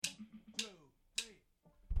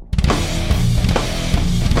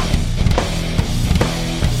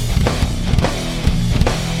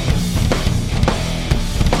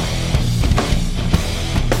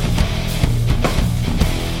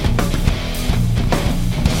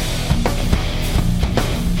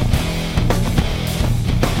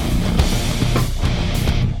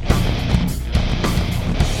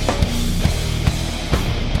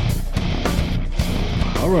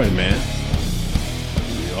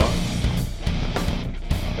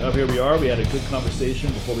Now here we are. We had a good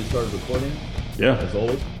conversation before we started recording, Yeah, as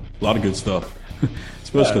always. a lot of good stuff,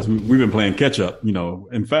 especially Yeah. because we've been playing catch up.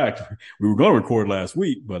 In fact, we were going to record last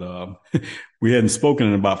week, but we hadn't spoken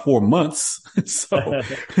in about 4 months. So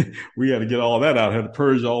we had to get all that out, had to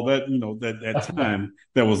purge all that, that time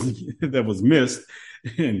that was missed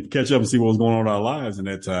and catch up and see what was going on in our lives in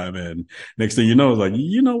that time. And next thing you know, it's like,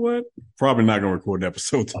 you know what? Probably not going to record an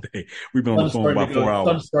episode today. We've been on the phone about 4 hours.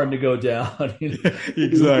 Sun's starting to go down. We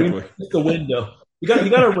Exactly. missed the window. You got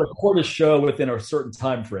to record a show within a certain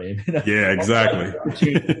time frame. Yeah, exactly.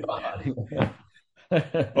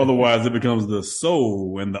 Otherwise, it becomes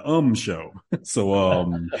the and the show.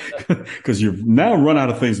 So, because you've now run out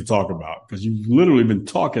of things to talk about because you've literally been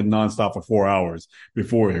talking nonstop for 4 hours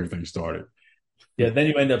before everything started. Yeah, then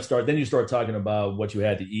you start talking about what you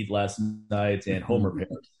had to eat last night and home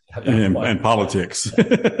repairs and politics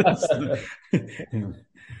and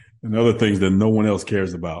other things that no one else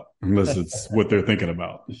cares about unless it's what they're thinking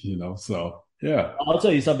about, So, yeah. I'll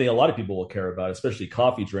tell you something a lot of people will care about, especially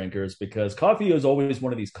coffee drinkers, because coffee is always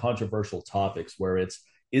one of these controversial topics where is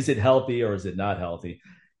it healthy or is it not healthy?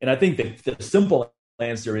 And I think the simple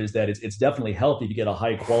answer is that it's definitely healthy to get a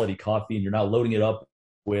high quality coffee and you're not loading it up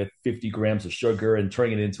with 50 grams of sugar and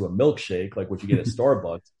turning it into a milkshake like what you get at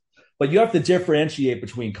Starbucks. But you have to differentiate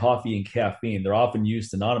between coffee and caffeine. They're often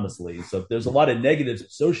used synonymously. So there's a lot of negatives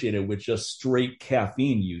associated with just straight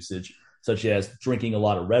caffeine usage, such as drinking a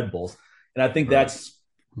lot of Red Bulls. And I think that's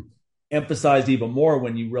emphasized even more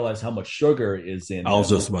when you realize how much sugar is in. I was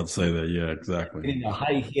just about to say that. Yeah, exactly. Getting a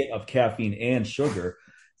high hit of caffeine and sugar,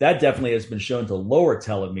 that definitely has been shown to lower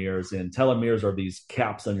telomeres. And telomeres are these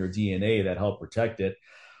caps on your DNA that help protect it.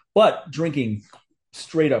 But drinking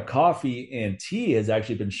straight up coffee and tea has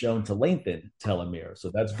actually been shown to lengthen telomeres.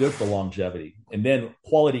 So that's good for longevity. And then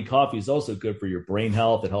quality coffee is also good for your brain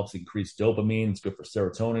health. It helps increase dopamine. It's good for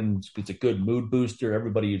serotonin. It's a good mood booster.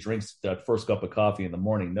 Everybody who drinks that first cup of coffee in the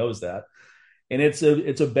morning knows that. And it's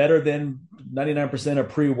a better than 99% of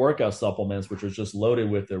pre-workout supplements, which are just loaded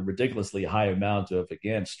with a ridiculously high amount of,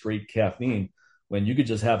 again, straight caffeine, when you could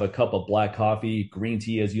just have a cup of black coffee, green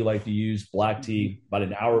tea, as you like to use, black tea, about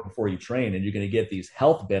an hour before you train, and you're going to get these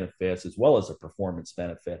health benefits as well as a performance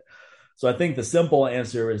benefit. So I think the simple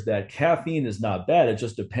answer is that caffeine is not bad. It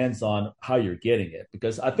just depends on how you're getting it,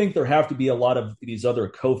 because I think there have to be a lot of these other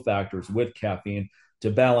cofactors with caffeine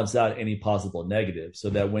to balance out any possible negatives, so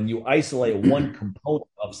that when you isolate one component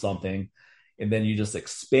of something and then you just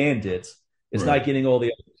expand it, it's not getting all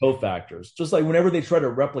the other cofactors. Just like whenever they try to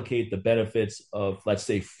replicate the benefits of, let's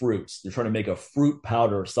say, fruits, they're trying to make a fruit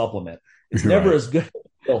powder supplement. It's never as good as the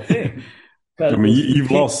real thing. I mean,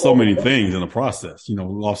 you've lost so many things in the process.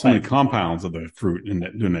 Lost so many compounds of the fruit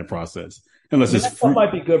during that process. Unless it's fruit,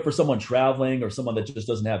 might be good for someone traveling or someone that just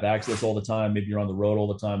doesn't have access all the time. Maybe you're on the road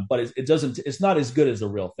all the time, but it doesn't. It's not as good as the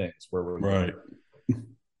real things. Where we're right.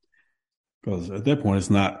 Because at that point, it's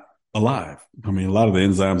not alive. I mean, a lot of the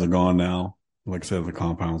enzymes are gone now. Like I said, the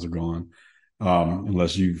compounds are gone.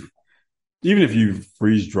 Unless even if you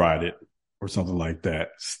freeze dried it or something like that,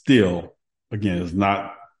 still, again, it's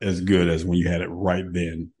not as good as when you had it right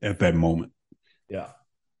then at that moment. Yeah.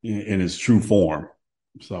 In its true form.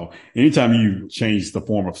 So anytime you change the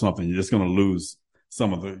form of something, you're just going to lose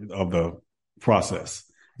some of the process.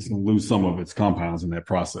 It's going to lose some of its compounds in that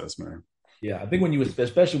process, man. Yeah, I think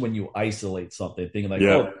especially when you isolate something, thinking like,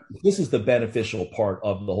 this is the beneficial part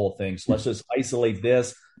of the whole thing. So let's just isolate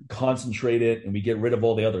this, concentrate it, and we get rid of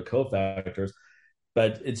all the other cofactors.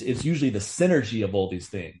 But it's usually the synergy of all these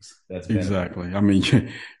things that's exactly. I mean,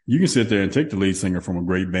 you can sit there and take the lead singer from a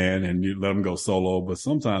great band and you let them go solo, but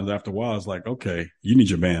sometimes after a while, it's like, okay, you need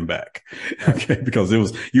your band back, okay, because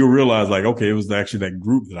you realize like, okay, it was actually that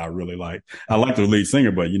group that I really liked. I liked the lead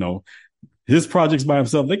singer, but his projects by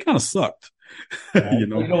himself, they kind of sucked. You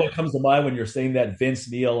know what comes to mind when you're saying that?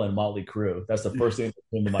 Vince Neil and Motley Crue. That's the first thing that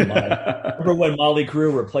came to my mind. Remember when Motley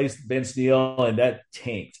Crue replaced Vince Neil and that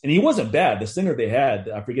tanked? And he wasn't bad. The singer they had,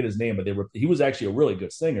 I forget his name, but he was actually a really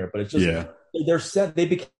good singer. But it's just they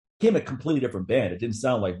became a completely different band. It didn't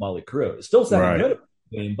sound like Motley Crue. It still sounded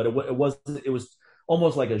good, but it was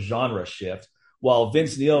almost like a genre shift. While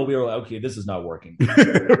Vince Neil, we were like, okay, this is not working.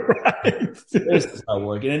 This is not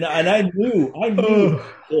working. And I knew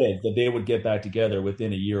that they would get back together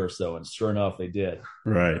within a year or so. And sure enough, they did.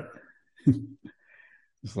 Right.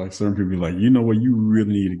 It's like certain people be like, you know what, you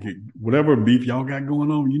really need to get whatever beef y'all got going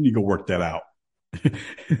on, you need to go work that out.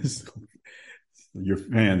 Your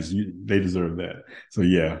fans, they deserve that. So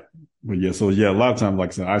yeah. But a lot of times, like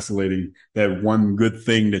I said, isolating that one good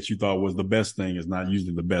thing that you thought was the best thing is not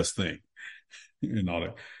usually the best thing. And all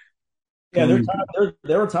that. Yeah,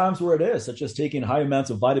 there are times where it is, such as taking high amounts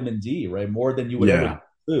of vitamin D, right? More than you would ever Yeah, get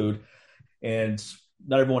in food. And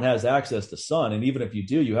not everyone has access to sun. And even if you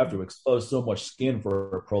do, you have to expose so much skin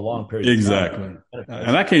for a prolonged period of time. exactly.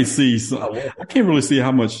 And I can't see, I can't really see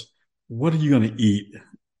how much, what are you going to eat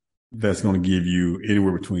that's going to give you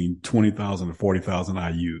anywhere between 20,000 to 40,000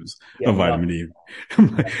 IUs of vitamin D. I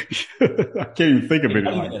can't even think of it.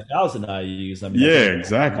 Not even 1,000 IUs. I mean, yeah,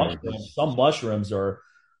 exactly. some mushrooms are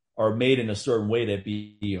made in a certain way to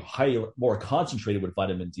be more concentrated with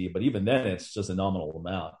vitamin D, but even then, it's just a nominal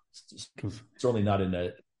amount. It's certainly not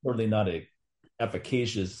a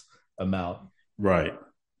efficacious amount. Right.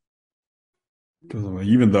 Because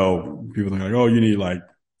even though people think like, oh, you need like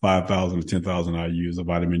 5,000 to 10,000 IUs of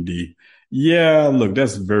vitamin D. Yeah, look,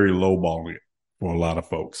 that's very lowballing it for a lot of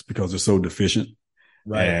folks because they're so deficient.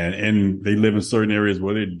 Right. And they live in certain areas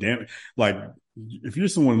where they're like if you're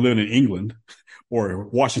someone living in England or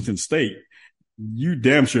Washington State, you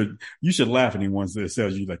should laugh at anyone that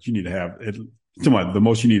tells you that you need to have the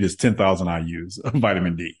most you need is 10,000 IUs of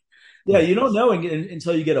vitamin D. Yeah, you don't know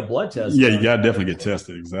until you get a blood test. Yeah, you got to definitely get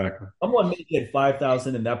tested. Exactly. Someone may get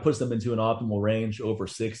 5,000, and that puts them into an optimal range. Over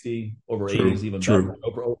 60, over 80 is even better.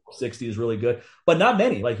 Over 60 is really good, but not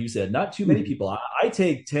many, like you said, not too many people. I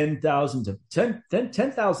take 10,000 to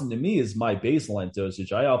 10,000 to me is my baseline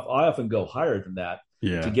dosage. I often go higher than that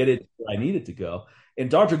to get it where I need it to go. And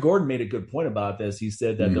Dr. Gordon made a good point about this. He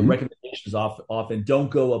said that the recommendations often don't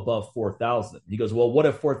go above 4,000. He goes, well, what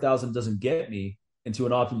if 4,000 doesn't get me into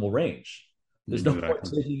an optimal range? There's no point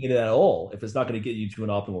taking it at all if it's not going to get you to an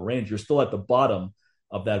optimal range. You're still at the bottom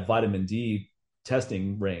of that vitamin D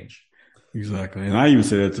testing range. Exactly. And I even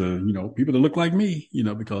say that to, people that look like me,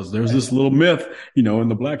 because there's this little myth, in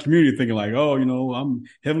the Black community thinking like, oh, I'm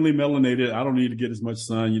heavily melanated. I don't need to get as much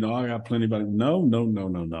sun. I got plenty of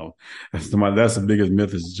no. That's the biggest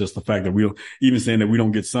myth is just the fact that even saying that we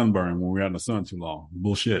don't get sunburn when we're out in the sun too long.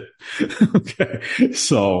 Bullshit. Okay.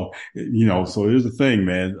 So, so here's the thing,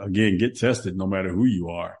 man. Again, get tested no matter who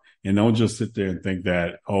you are. And don't just sit there and think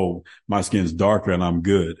that, oh, my skin's darker and I'm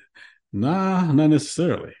good. Nah, not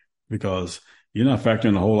necessarily. Because you're not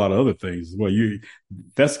factoring a whole lot of other things. Well,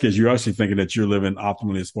 that's because you're actually thinking that you're living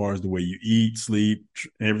optimally as far as the way you eat, sleep,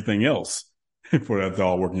 everything else for that to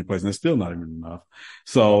all work in place. And it's still not even enough.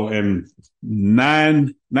 So, and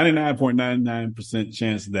 99.99%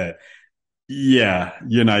 chance that,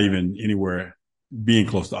 you're not even anywhere being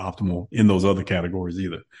close to optimal in those other categories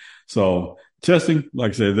either. So testing,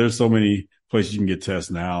 like I said, there's so many places you can get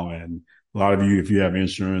tests now. And a lot of you, if you have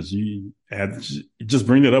insurance, you just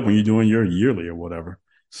bring it up when you're doing your yearly or whatever.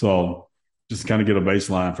 So just kind of get a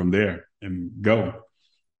baseline from there and go.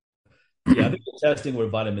 Yeah, I think the testing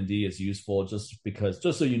with vitamin D is useful just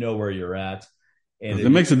so you know where you're at. And it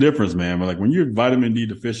makes a difference, man. But like when you're vitamin D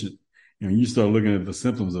deficient and you start looking at the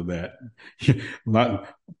symptoms of that,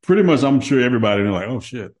 pretty much I'm sure everybody they're like, oh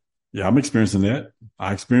shit. Yeah, I'm experiencing that.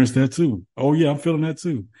 I experienced that too. Oh yeah, I'm feeling that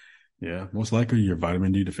too. Yeah, most likely you're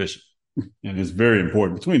vitamin D deficient. And it's very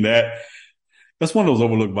important. Between that's one of those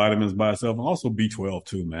overlooked vitamins by itself. And also B12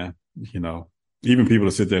 too, man. Even people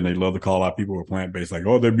that sit there and they love to call out people who are plant-based, like,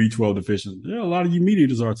 oh, they're B12 deficient. Yeah, a lot of you meat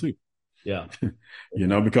eaters are too. Yeah.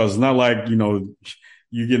 Because it's not like,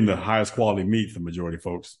 you're getting the highest quality meat, the majority of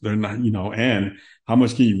folks. They're not, and how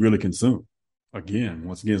much can you really consume? Once again,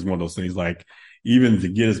 it's one of those things like, even to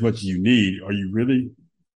get as much as you need, are you really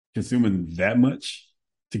consuming that much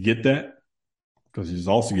to get that? Because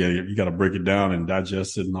you got to break it down and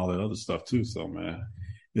digest it and all that other stuff too. So, man,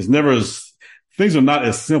 things are not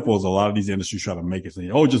as simple as a lot of these industries try to make it. Say,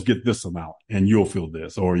 oh, just get this amount and you'll feel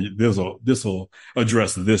this, or this will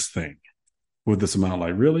address this thing with this amount.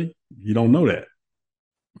 Like, really? You don't know that.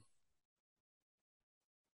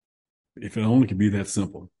 If it only could be that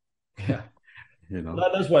simple. Yeah.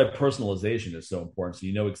 That's why personalization is so important. So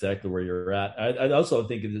you know exactly where you're at. I also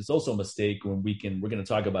think it's also a mistake when we're going to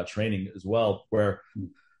talk about training as well, where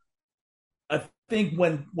I think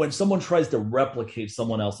when someone tries to replicate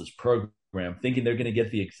someone else's program, thinking they're going to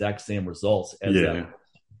get the exact same results as them,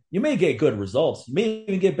 you may get good results, you may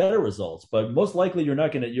even get better results, but most likely you're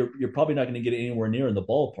probably not going to get anywhere near in the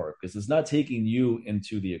ballpark because it's not taking you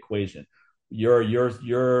into the equation.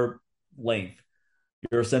 Your length,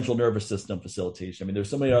 your central nervous system facilitation. I mean, there's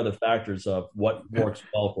so many other factors of what works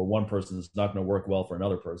well for one person is not going to work well for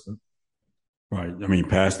another person. Right. I mean,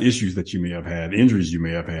 past issues that you may have had, injuries you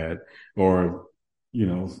may have had, or,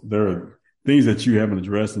 there are things that you haven't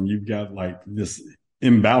addressed and you've got like this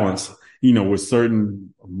imbalance, with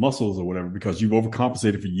certain muscles or whatever, because you've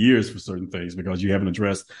overcompensated for years for certain things because you haven't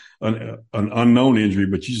addressed an unknown injury,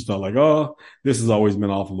 but you just thought like, oh, this has always been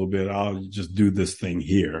off a little bit. I'll just do this thing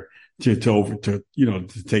here to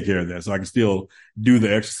take care of that, so I can still do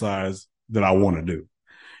the exercise that I want to do.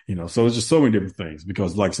 So it's just so many different things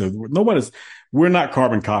because, like I said, we're not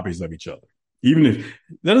carbon copies of each other. Even if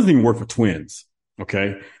that doesn't even work for twins.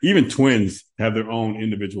 Okay. Even twins have their own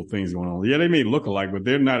individual things going on. Yeah, they may look alike, but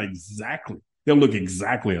they're not exactly, they'll look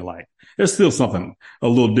exactly alike. There's still something a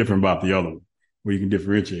little different about the other one where you can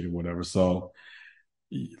differentiate it, whatever. So,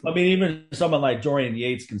 I mean, even someone like Dorian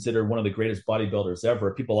Yates, considered one of the greatest bodybuilders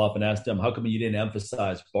ever, people often ask him, how come you didn't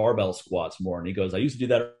emphasize barbell squats more? And he goes, I used to do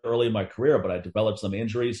that early in my career, but I developed some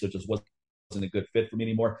injuries, so it just wasn't a good fit for me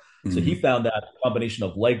anymore. Mm-hmm. So he found that combination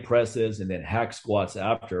of leg presses and then hack squats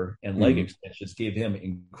after and leg extensions gave him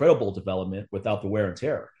incredible development without the wear and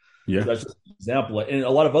tear. Yeah. So that's just an example. And a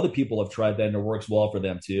lot of other people have tried that and it works well for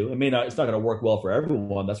them too. It's not going to work well for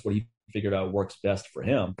everyone. That's what he figured out works best for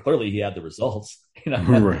him. Clearly he had the results.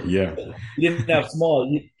 Right, yeah. He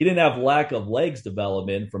didn't have lack of legs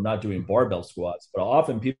development from not doing barbell squats. But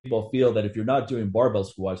often people feel that if you're not doing barbell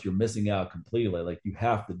squats, you're missing out completely. Like you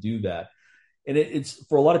have to do that. And it's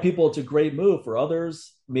for a lot of people, it's a great move. For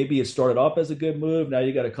others, maybe it started off as a good move. Now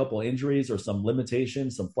you got a couple injuries or some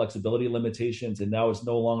limitations, some flexibility limitations, and now it's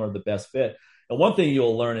no longer the best fit. And one thing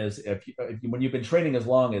you'll learn is when you've been training as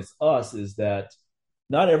long as us, is that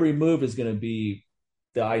not every move is going to be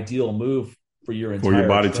the ideal move for your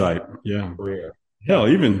body type. Yeah. Career. Hell,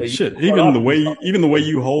 even the way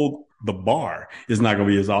you hold the bar is not going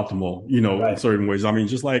to be as optimal, right. In certain ways. I mean,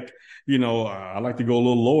 just like, I like to go a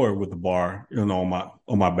little lower with the bar,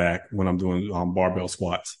 on my back when I'm doing barbell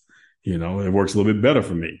squats. It works a little bit better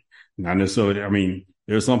for me. Not necessarily. I mean,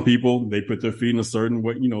 there's some people, they put their feet in a certain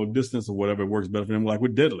way, distance or whatever. It works better for them, like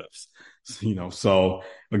with deadlifts. So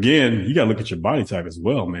again, you got to look at your body type as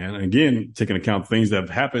well, man. And again, taking account things that have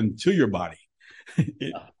happened to your body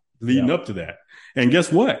leading up to that. And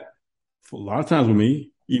guess what? For a lot of times with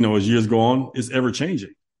me, as years go on, it's ever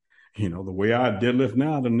changing. The way I deadlift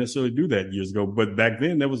now, I didn't necessarily do that years ago, but back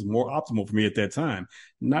then that was more optimal for me at that time.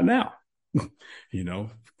 Not now,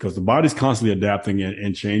 because the body's constantly adapting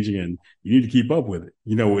and changing, and you need to keep up with it.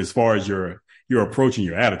 As far as your approach and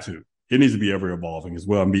your attitude, it needs to be ever evolving as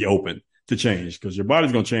well and be open to change, because your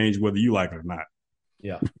body's going to change whether you like it or not.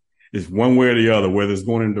 Yeah. It's one way or the other, whether it's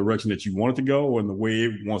going in the direction that you want it to go or in the way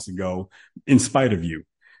it wants to go in spite of you.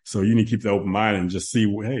 So you need to keep the open mind and just see,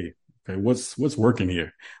 hey, okay, what's working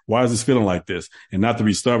here? Why is this feeling like this? And not to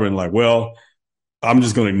be stubborn, like, well, I'm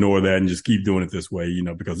just going to ignore that and just keep doing it this way,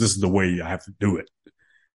 because this is the way I have to do it.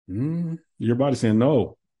 Your body's saying,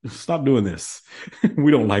 no, stop doing this.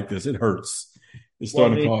 We don't like this. It hurts. It's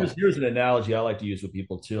starting to cause. Here's an analogy I like to use with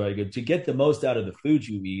people too. I go, to get the most out of the food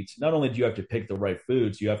you eat, not only do you have to pick the right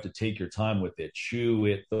foods, you have to take your time with it, chew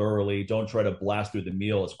it thoroughly. Don't try to blast through the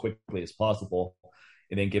meal as quickly as possible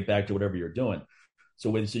and then get back to whatever you're doing.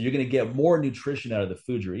 So you're going to get more nutrition out of the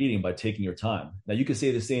food you're eating by taking your time. Now, you can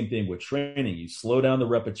say the same thing with training. You slow down the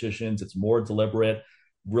repetitions. It's more deliberate,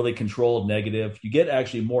 really controlled negative. You get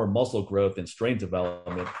actually more muscle growth and strength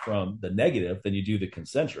development from the negative than you do the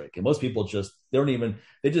concentric. And most people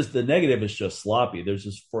the negative is just sloppy. There's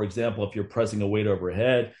just, for example, if you're pressing a weight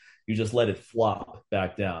overhead, you just let it flop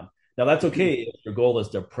back down. Now, that's okay if your goal is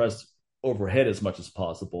to press overhead as much as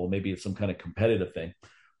possible. Maybe it's some kind of competitive thing.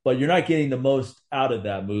 But you're not getting the most out of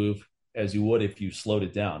that move as you would if you slowed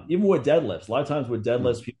it down. Even with deadlifts, a lot of times with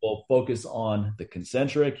deadlifts, people focus on the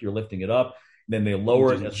concentric. You're lifting it up, and then they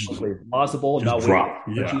lower it as quickly as possible. Just drop.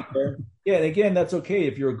 Yeah, and again, that's okay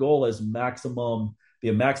if your goal is the maximum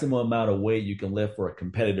amount of weight you can lift for a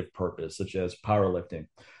competitive purpose, such as powerlifting.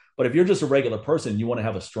 But if you're just a regular person, you want to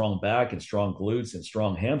have a strong back and strong glutes and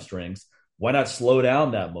strong hamstrings, why not slow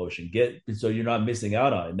down that motion? So you're not missing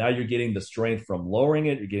out on it. Now you're getting the strength from lowering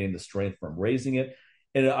it. You're getting the strength from raising it.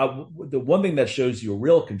 And the one thing that shows you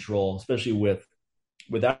real control, especially with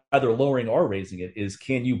either lowering or raising it, is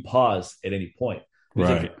can you pause at any point? Because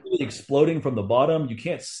if you're really exploding from the bottom, you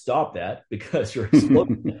can't stop that because you're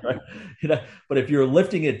exploding. Right? But if you're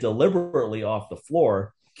lifting it deliberately off the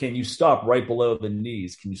floor, can you stop right below the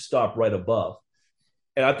knees? Can you stop right above?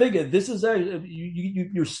 And I think this is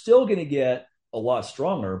you're still going to get a lot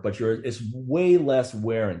stronger, but it's way less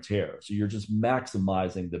wear and tear. So you're just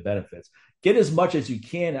maximizing the benefits. Get as much as you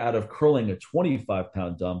can out of curling a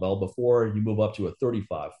 25-pound dumbbell before you move up to a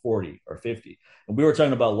 35, 40, or 50. And we were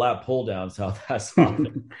talking about lat pull downs, how that's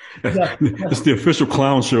it's the official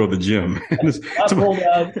clown show of the gym. Lat pull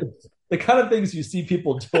down, the kind of things you see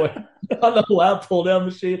people doing on the lat pull down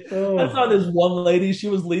machine. Oh. I saw this one lady, she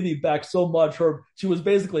was leaning back so much, she was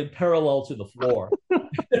basically parallel to the floor.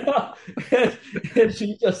 and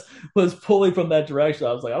she just was pulling from that direction.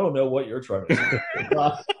 I was like, I don't know what you're trying to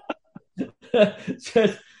do.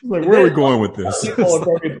 Just Like, where are we going with this? people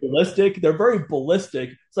are very ballistic. They're very ballistic.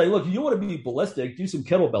 It's like, look, you want to be ballistic, do some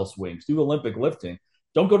kettlebell swings, do Olympic lifting.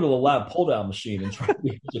 Don't go to the lab pull down machine and try to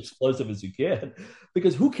be as explosive as you can.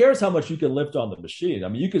 Because who cares how much you can lift on the machine? I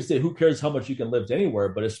mean, you could say who cares how much you can lift anywhere,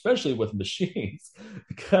 but especially with machines,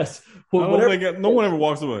 because whatever. No one ever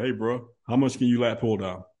walks over, hey, bro, how much can you lat pull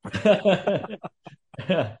down?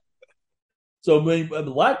 So I mean,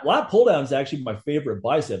 lat pull down is actually my favorite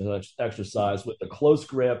bicep exercise with the close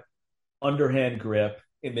grip, underhand grip,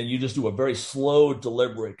 and then you just do a very slow,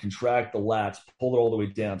 deliberate contract the lats, pull it all the way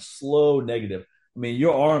down, slow, negative. I mean,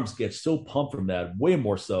 your arms get so pumped from that, way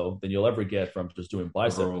more so than you'll ever get from just doing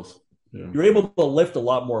biceps. Yeah. You're able to lift a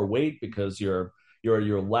lot more weight because your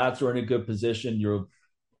lats are in a good position. Your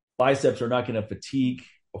biceps are not going to fatigue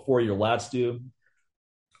before your lats do.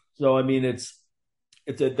 So I mean,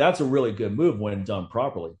 that's a really good move when done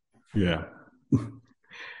properly. Yeah.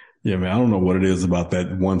 Yeah, man, I don't know what it is about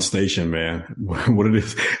that one station, man. What it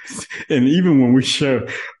is. And even when we share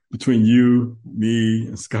between you, me,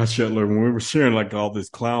 and Scott Shetler, when we were sharing like all these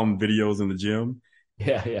clown videos in the gym,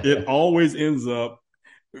 it always ends up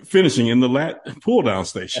finishing in the lat pull down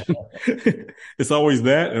station. It's always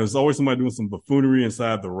that, and it's always somebody doing some buffoonery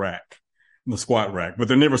inside the rack, the squat rack, but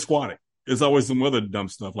they're never squatting. It's always some other dumb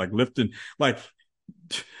stuff like lifting, like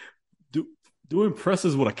doing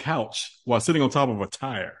presses with a couch while sitting on top of a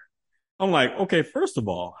tire. I'm like, okay, first of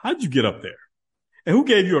all, how'd you get up there? And who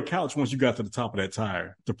gave you a couch once you got to the top of that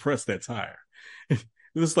tire to press that tire? This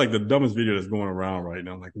is like the dumbest video that's going around right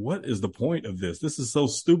now. Like, what is the point of this? This is so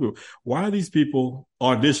stupid. Why are these people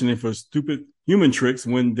auditioning for stupid human tricks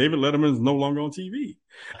when David Letterman is no longer on TV?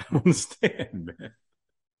 I don't understand, man.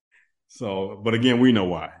 So, but again, we know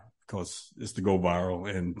why. Because it's to go viral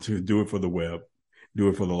and to do it for the web, do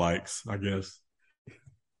it for the likes, I guess.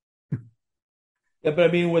 Yeah, but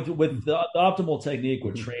I mean, with the optimal technique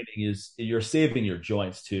with training is you're saving your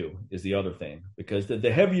joints too, is the other thing. Because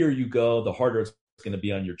the heavier you go, the harder it's going to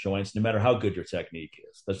be on your joints, no matter how good your technique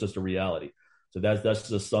is. That's just a reality. So that's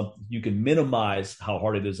just something you can minimize how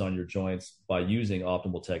hard it is on your joints by using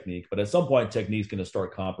optimal technique. But at some point, technique is going to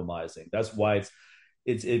start compromising. That's why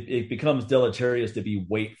it becomes deleterious to be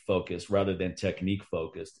weight focused rather than technique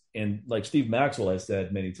focused. And like Steve Maxwell has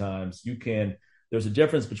said many times, there's a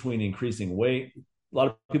difference between increasing weight. A lot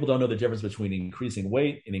of people don't know the difference between increasing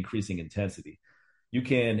weight and increasing intensity. You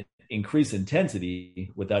can increase intensity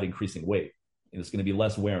without increasing weight, and it's going to be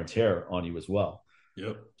less wear and tear on you as well.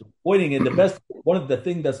 Yep. Avoiding it, one of the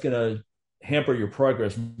things that's going to hamper your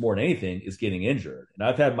progress more than anything is getting injured. And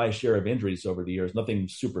I've had my share of injuries over the years, nothing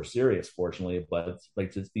super serious, fortunately, but it's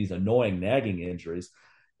like just these annoying nagging injuries.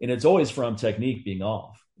 And it's always from technique being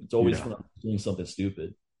off. It's always from doing something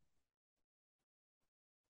stupid.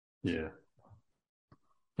 Yeah.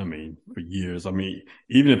 I mean, for years. I mean,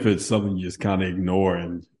 even if it's something you just kind of ignore,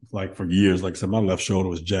 and like for years, like I said, my left shoulder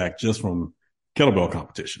was jacked just from kettlebell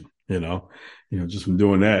competition, just from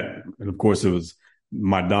doing that. And of course, it was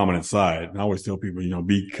my dominant side. And I always tell people,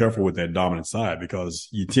 be careful with that dominant side because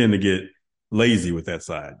you tend to get lazy with that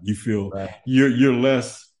side. You feel you're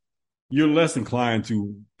less inclined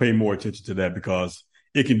to pay more attention to that because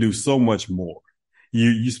it can do so much more.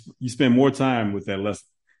 You spend more time with that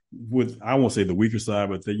I won't say the weaker side,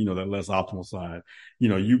 but that less optimal side.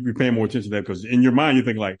 You're paying more attention to that because in your mind you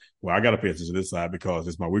think like, well, I got to pay attention to this side because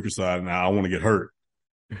it's my weaker side and I want to get hurt.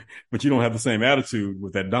 But you don't have the same attitude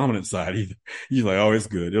with that dominant side either. You're like, oh, it's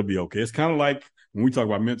good. It'll be okay. It's kind of like when we talk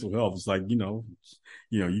about mental health. It's like,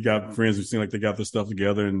 you got friends who seem like they got their stuff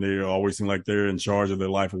together and they always seem like they're in charge of their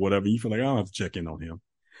life or whatever. You feel like, I don't have to check in on him.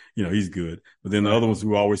 He's good. But then the other ones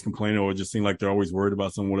who always complain or just seem like they're always worried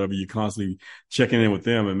about something, whatever, you constantly checking in with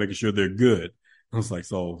them and making sure they're good. I was like,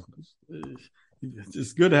 so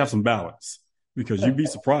it's good to have some balance because you'd be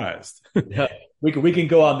surprised. Yeah, we can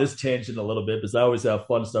go on this tangent a little bit because I always have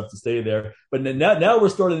fun stuff to say there. But now we're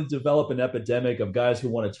starting to develop an epidemic of guys who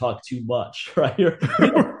want to talk too much, right?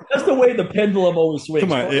 That's the way the pendulum always swings.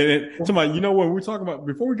 Come on, you know what we were talking about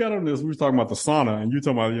before we got on this? We were talking about the sauna, and you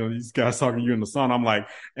talking about these guys talking to you in the sauna. I'm like,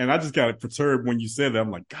 and I just got perturbed when you said that.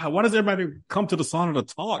 I'm like, God, why does everybody come to the sauna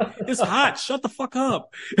to talk? It's hot. Shut the fuck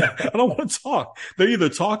up. I don't want to talk. They're either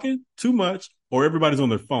talking too much or everybody's on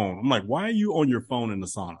their phone. I'm like, why are you on your phone in the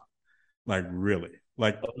sauna? Like, really?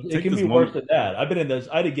 Like, it can be worse than that. I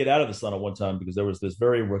had to get out of the sauna one time because there was this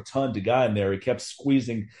very rotund guy in there. He kept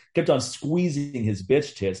on squeezing his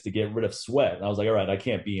bitch tits to get rid of sweat. And I was like, all right, I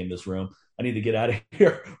can't be in this room. I need to get out of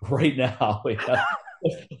here right now. I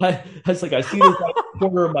was like, I see this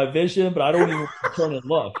corner of my vision, but I don't even turn and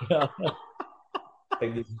look.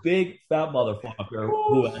 Like this big fat motherfucker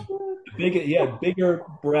who had he had bigger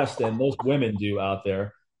breasts than most women do out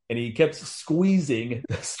there, and he kept squeezing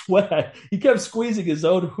the sweat. He kept squeezing his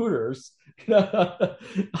own hooters. I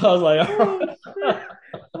was like,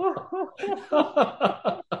 Oh shit.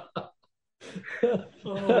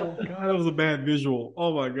 Oh god, that was a bad visual.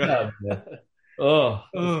 Oh my god. yeah, man. Oh,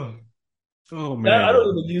 Oh, oh I man.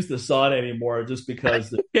 don't even use the sauna anymore just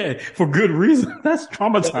because Yeah, for good reason. That's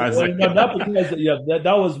traumatizing. well, not because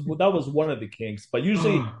that was one of the kinks, but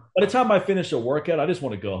usually by the time I finish a workout, I just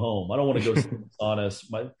want to go home. I don't want to go sit in the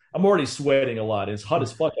sauna. I'm already sweating a lot. It's hot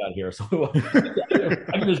as fuck out here, so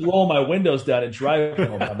I can just roll my windows down and drive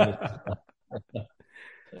home.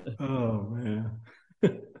 Oh man.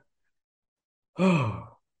 Oh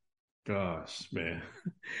gosh, man.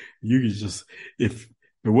 You could just if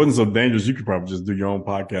it wasn't so dangerous, you could probably just do your own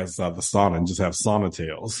podcast out of the sauna and just have sauna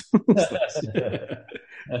tales.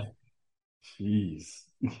 Jeez.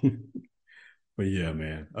 But yeah,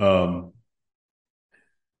 man.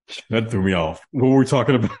 That threw me off. What were we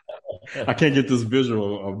talking about? I can't get this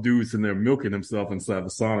visual of dudes in there milking himself inside the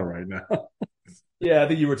sauna right now. Yeah, I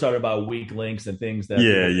think you were talking about weak links and things that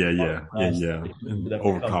Yeah, people yeah, yeah, yeah, yeah. And that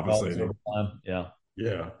become problems overcompensating. over time. Yeah.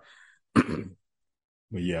 Yeah.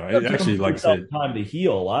 But yeah, It actually, doesn't like I give yourself said, time to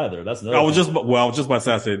heal either. That's I another was thing. just well, I was just about to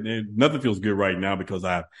say, I said nothing feels good right now because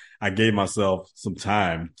I gave myself some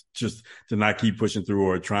time just to not keep pushing through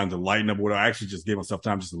or trying to lighten up. What I actually just gave myself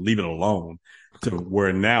time just to leave it alone. To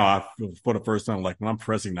where now I feel for the first time, like when I'm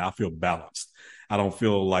pressing now, I feel balanced. I don't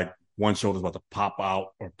feel like one shoulder's about to pop out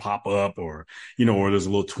or pop up or or there's a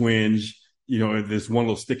little twinge. There's one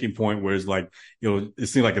little sticking point where it's like, it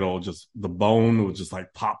seems like it'll just the bone will just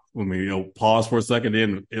like pop when we pause for a second,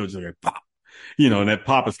 then it'll just like pop. And that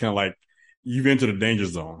pop is kind of like you've entered a danger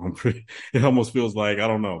zone. It almost feels like, I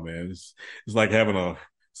don't know, man. It's like having a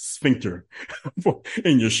sphincter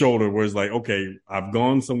in your shoulder where it's like, okay, I've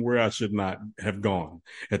gone somewhere I should not have gone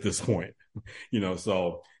at this point.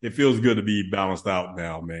 So it feels good to be balanced out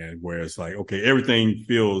now, man, where it's like, okay, everything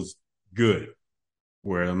feels good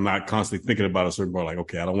where I'm not constantly thinking about a certain part, like,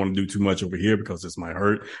 okay, I don't want to do too much over here because this might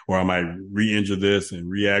hurt, or I might re-injure this and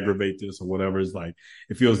re-aggravate this or whatever. It's like,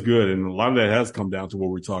 it feels good. And a lot of that has come down to what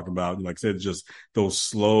we're talking about. Like I said, just those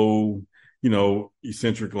slow,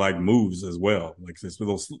 eccentric like moves as well. Like I said, so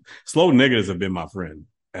those slow negatives have been my friend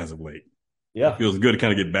as of late. It Yeah. feels good to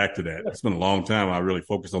kind of get back to that. It's been a long time. I really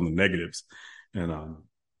focused on the negatives. And, I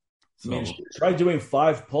mean, so, try doing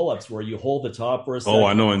 5 pull-ups where you hold the top for a oh, second,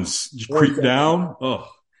 I know. And creep down. Oh,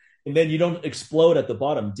 and then you don't explode at the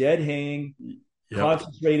bottom. Dead hang, yep.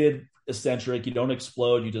 concentrated eccentric. You don't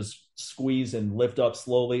explode. You just squeeze and lift up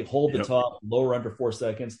slowly. Hold the top, lower under 4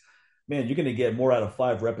 seconds. Man, you're going to get more out of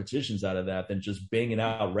 5 repetitions out of that than just banging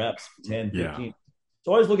out reps 10, 15. Yeah.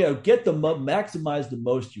 So always look at maximize the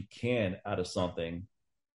most you can out of something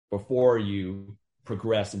before you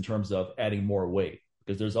progress in terms of adding more weight,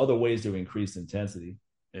 because there's other ways to increase intensity.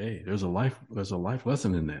 Hey, there's a life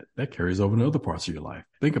lesson in that carries over to other parts of your life.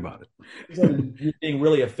 Think about it. So you're being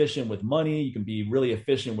really efficient with money. You can be really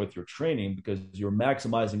efficient with your training because you're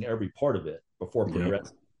maximizing every part of it before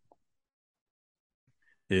progressing.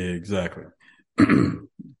 Yep. Exactly.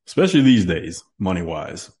 Especially these days, money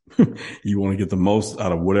wise, you want to get the most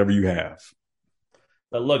out of whatever you have.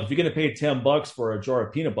 But look, if you're going to pay $10 for a jar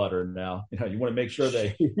of peanut butter now, you want to make sure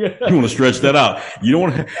that you want to stretch that out. You don't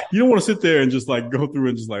want to sit there and just like go through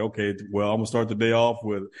and just like, okay, well, I'm gonna start the day off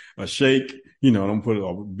with a shake, and I'm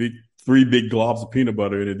gonna put 3 big globs of peanut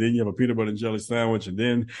butter in it. Then you have a peanut butter and jelly sandwich, and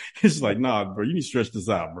then it's like, nah, bro, you need to stretch this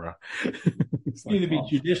out, bro. You need to be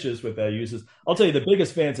judicious with that uses. I'll tell you, the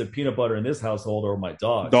biggest fans of peanut butter in this household are my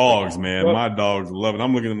dogs. Dogs, man, my dogs love it.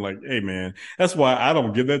 I'm looking at them like, hey, man, that's why I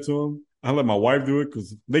don't give that to them. I let my wife do it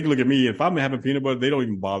because they can look at me. If I'm having peanut butter, they don't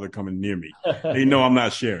even bother coming near me. They know I'm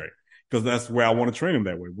not sharing because that's where I want to train them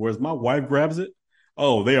that way. Whereas my wife grabs it,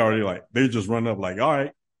 oh, they just run up like, all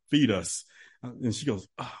right, feed us. And she goes,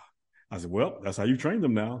 oh. I said, well, that's how you train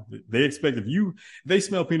them now. They expect if they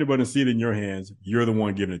smell peanut butter and see it in your hands, you're the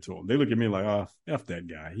one giving it to them. They look at me like, oh, F that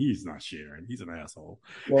guy. He's not sharing. He's an asshole.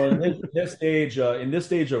 Well, in this stage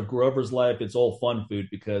of Grover's life, it's all fun food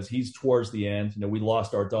because he's towards the end. We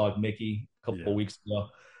lost our dog, Mickey, a couple of weeks ago.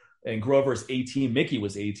 And Grover's 18. Mickey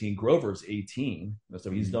was 18. Grover's 18.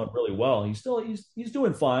 So he's done really well. He's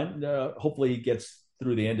doing fine. Hopefully he gets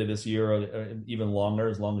through the end of this year or even longer,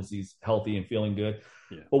 as long as he's healthy and feeling good.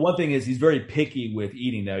 Yeah. But one thing is he's very picky with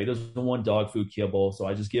eating now. He doesn't want dog food kibble, so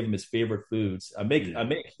I just give him his favorite foods. I make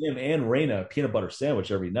him and Raina a peanut butter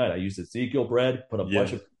sandwich every night. I use Ezekiel bread, put a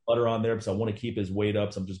bunch of butter on there because I want to keep his weight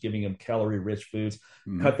up. So I'm just giving him calorie-rich foods.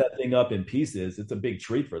 Mm. Cut that thing up in pieces. It's a big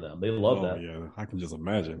treat for them. They love that. Yeah, I can just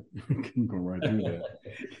imagine. Go right through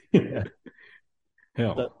that.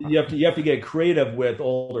 Hell, so you have to get creative with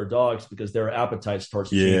older dogs because their appetite starts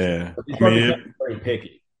changing. Yeah, They start becoming very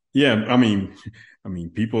picky. Yeah, I mean,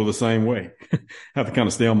 people are the same way. I have to kind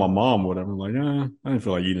of stay on my mom, whatever. I'm like, I didn't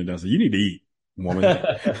feel like eating it. I said, you need to eat, woman.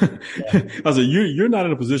 I said, you're not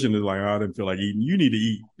in a position to like, I didn't feel like eating. You need to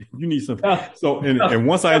eat. You need something. So, and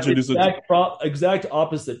once I introduce it, exact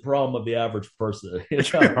opposite problem of the average person.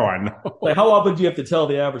 Oh, I know. Like, how often do you have to tell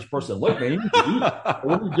the average person, look, man, you need to eat.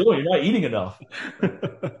 What are you doing? You're not eating enough.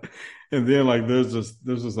 And then like, there's just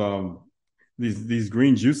these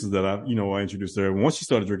green juices that I introduced her. And once she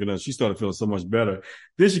started drinking them, she started feeling so much better.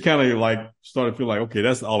 Then she kind of like started feeling like, okay,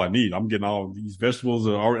 that's all I need. I'm getting all these vegetables.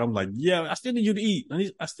 I'm like, yeah, I still need you to eat.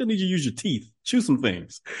 I still need you to use your teeth, chew some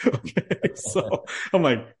things. Okay. So I'm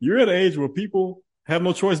like, you're at an age where people have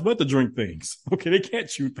no choice but to drink things. Okay. They can't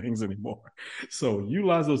chew things anymore. So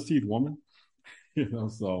utilize those teeth, woman.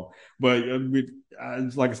 So, but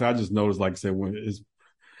like I said, I just noticed, like I said,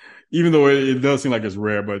 even though it does seem like it's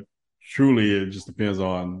rare, but truly, it just depends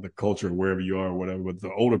on the culture wherever you are or whatever. But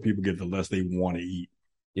the older people get, the less they want to eat.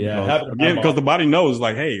 Yeah. Because the body knows,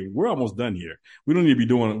 like, hey, we're almost done here. We don't need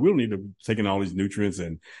to be taking all these nutrients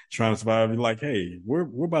and trying to survive. You're like, hey,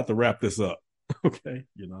 we're about to wrap this up. Okay.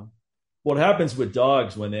 What happens with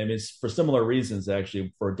dogs it's for similar reasons,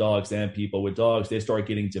 actually, for dogs and people. With dogs, they start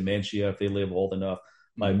getting dementia if they live old enough.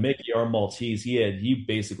 My Mickey, our Maltese, he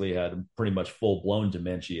basically had pretty much full blown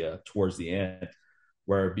dementia towards the end,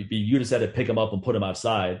 where you just had to pick him up and put him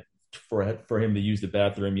outside for him to use the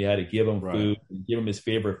bathroom. You had to give him food, give him his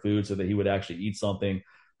favorite food so that he would actually eat something,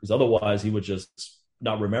 because otherwise he would just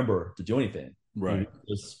not remember to do anything. Right.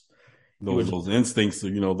 Those instincts,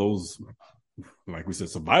 those, like we said,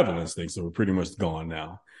 survival instincts are pretty much gone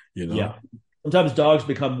now. Yeah. Sometimes dogs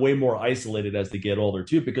become way more isolated as they get older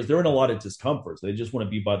too, because they're in a lot of discomfort. So they just want to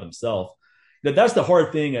be by themselves. That's the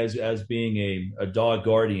hard thing as being a dog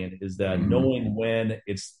guardian, is that knowing when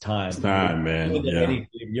it's time. It's time, man.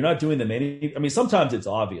 You're not doing them any. I mean, sometimes it's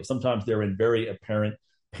obvious. Sometimes they're in very apparent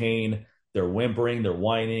pain. They're whimpering. They're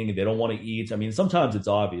whining. They don't want to eat. I mean, sometimes it's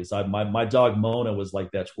obvious. My dog Mona was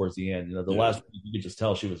like that towards the end. The last week you could just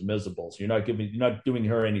tell she was miserable. So you're not doing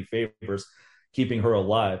her any favors, keeping her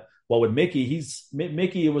alive. Well, with Mickey,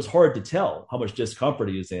 it was hard to tell how much discomfort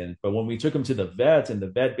he is in. But when we took him to the vet, and the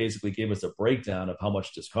vet basically gave us a breakdown of how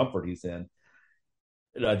much discomfort he's in,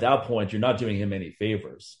 at that point, you're not doing him any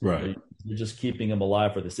favors. Right. You're just keeping him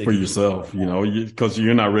alive for the sake of yourself, because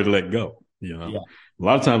you're not ready to let go. Yeah. A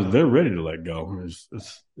lot of times they're ready to let go.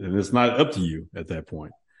 It's not up to you at that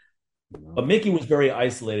point. But Mickey was very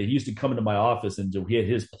isolated. He used to come into my office, and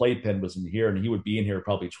his playpen was in here, and he would be in here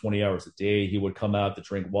probably 20 hours a day. He would come out to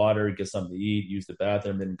drink water, get something to eat, use the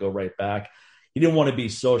bathroom, then go right back. He didn't want to be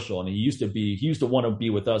social, and he used to want to be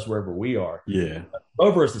with us wherever we are. Yeah.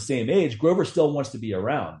 Grover is the same age. Grover still wants to be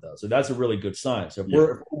around, though, so that's a really good sign. So if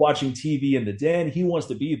we're watching TV in the den, he wants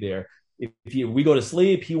to be there. If we go to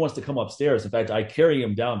sleep, he wants to come upstairs. In fact, I carry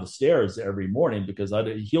him down the stairs every morning because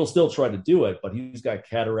he'll still try to do it, but he's got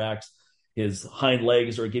cataracts. His hind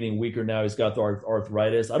legs are getting weaker now. He's got the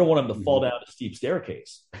arthritis. I don't want him to fall down a steep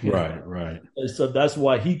staircase. Right. So that's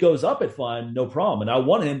why he goes up at fine, no problem. And I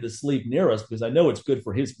want him to sleep near us because I know it's good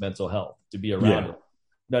for his mental health to be around him.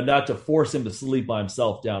 Now, not to force him to sleep by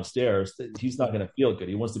himself downstairs. He's not going to feel good.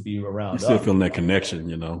 He wants to be around us. Still feeling that connection,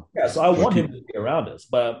 Yeah, so I want him to be around us.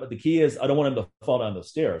 But the key is I don't want him to fall down the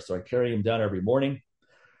stairs. So I carry him down every morning.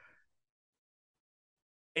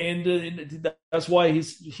 And that's why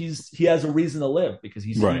he has a reason to live, because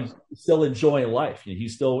he's still enjoying life.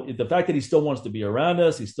 He's still, the fact that he still wants to be around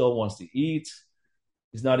us, he still wants to eat.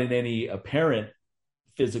 He's not in any apparent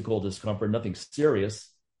physical discomfort, nothing serious.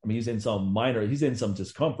 I mean, he's in some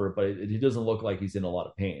discomfort, but he doesn't look like he's in a lot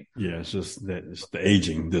of pain. Yeah, it's just that it's the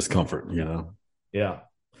aging discomfort, Yeah.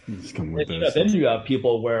 Then you have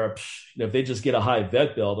people where if they just get a high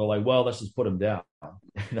vet bill, they're like, well, let's just put him down.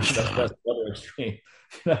 That's the other extreme.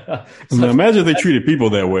 So imagine if they treated people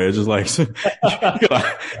that way. It's just like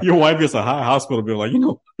your wife gets a high hospital bill, like,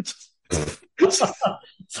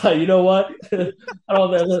 so you know what? I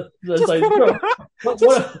don't know. It's like, what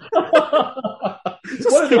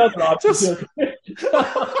are the other options?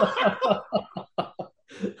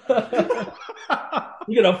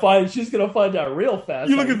 She's gonna find out real fast.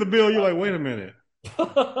 You look at the bill, you're like, wait a minute.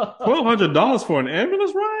 $1,200 for an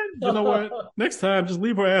ambulance ride? You know what? Next time, just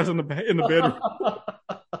leave her ass in the bedroom.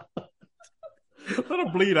 Let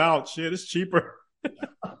her bleed out. Shit, it's cheaper.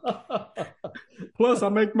 Plus, I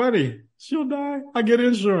make money. She'll die. I get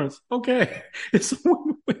insurance. Okay. It's a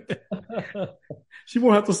win-win. She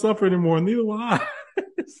won't have to suffer anymore. Neither will I.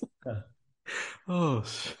 Oh,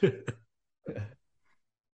 shit.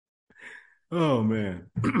 Oh, man.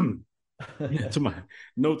 Yeah, to my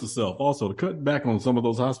note to self, also to cut back on some of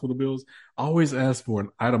those hospital bills, always ask for an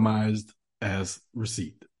itemized as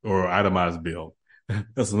receipt or itemized bill.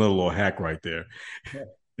 That's another little hack right there.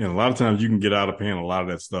 And a lot of times you can get out of paying a lot of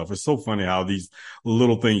that stuff. It's so funny how these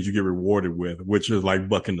little things you get rewarded with, which is like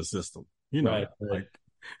bucking the system, Right.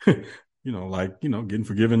 like, getting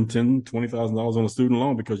forgiven $10,000, $20,000 on a student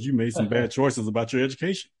loan because you made some bad choices about your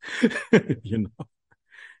education, you know.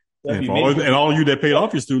 And all you that paid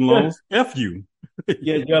off your student loans, F you.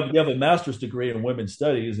 Yeah, you have a master's degree in women's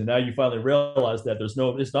studies, and now you finally realize that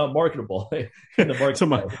it's not marketable in the market.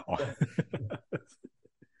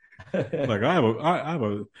 Like I have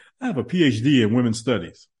a PhD in women's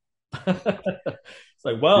studies. It's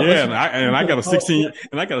like, well, yeah, and I got a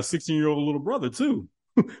 16-year-old little brother too,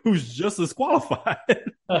 who's just as qualified.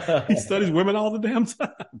 He studies women all the damn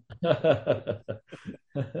time.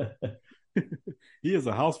 He has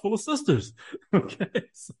a house full of sisters. Okay,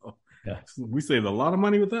 so we saved a lot of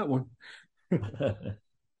money with that one.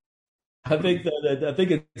 I think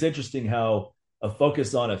it's interesting how a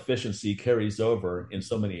focus on efficiency carries over in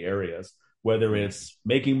so many areas, whether it's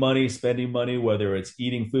making money, spending money, whether it's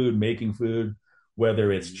eating food, making food,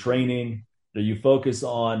 whether it's training. You focus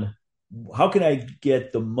on how can I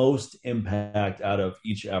get the most impact out of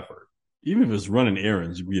each effort. Even if it's running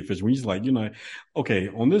errands, you be efficient. When you're like, okay,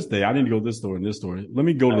 on this day, I need to go to this store and this store. Let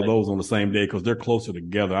me go to those on the same day because they're closer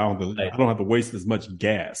together. I don't have to waste as much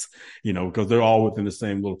gas, because they're all within the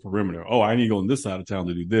same little perimeter. Oh, I need to go on this side of town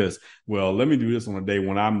to do this. Well, let me do this on a day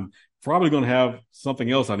when I'm probably going to have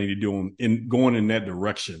something else I need to do going in that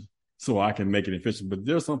direction so I can make it efficient. But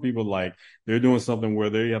there's some people like they're doing something where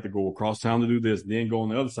they have to go across town to do this, then go on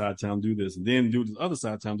the other side of town, do this, and then do the other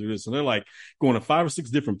side of town, do this. And they're like going to 5 or 6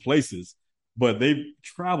 different places, but they've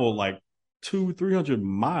traveled like 200-300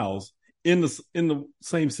 miles in the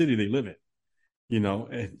same city they live in,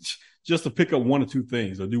 and just to pick up one or two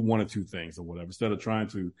things or do one or two things or whatever, instead of trying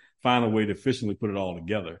to find a way to efficiently put it all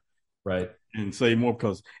together. Right. And save more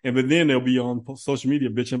but then they'll be on social media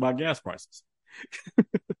bitching about gas prices.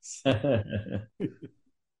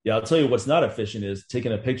 Yeah, I'll tell you what's not efficient is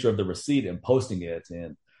taking a picture of the receipt and posting it.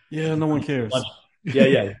 And no one cares.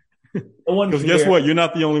 Yeah. No one because guess what? You're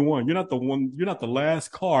not the only one. You're not the one. You're not the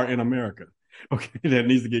last car in America, okay, that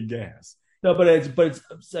needs to get gas. No, but it's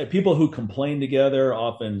people who complain together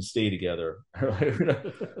often stay together.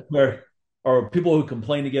 Or people who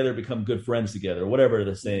complain together become good friends together, whatever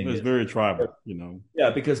the saying is. It's very tribal, Yeah,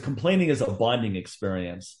 because complaining is a bonding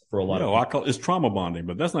experience for a lot of people. I call it's trauma bonding,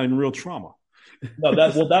 but that's not even real trauma. No,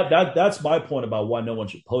 that's my point about why no one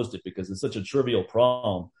should post it, because it's such a trivial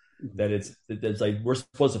problem that it's like we're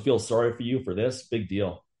supposed to feel sorry for you for this big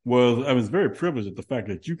deal. Well, I was very privileged at the fact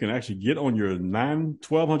that you can actually get on your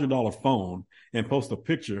 $1,200 phone and post a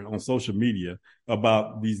picture on social media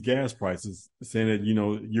about these gas prices, saying that,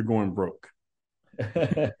 you're going broke.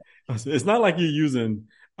 It's not like you're using,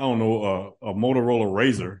 I don't know, a Motorola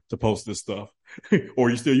Razr to post this stuff, or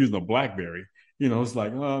you're still using a BlackBerry. It's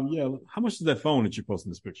like, how much does that phone that you're posting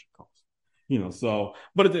this picture cost?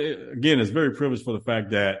 But again, it's very privileged for the fact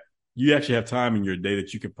that you actually have time in your day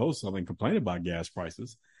that you can post something, complain about gas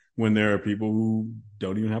prices, when there are people who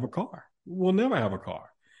don't even have a car, will never have a car.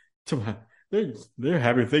 They're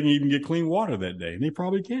happy if they can even get clean water that day, and they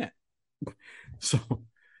probably can't. So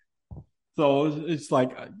it's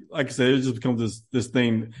like I said, it just becomes this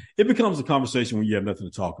thing. It becomes a conversation when you have nothing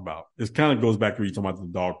to talk about. It kind of goes back to what you talking about the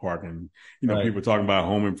dog park, and right. People talking about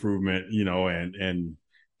home improvement, and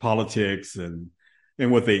politics and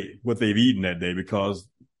what they've eaten that day, because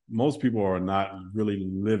most people are not really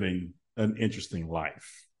living an interesting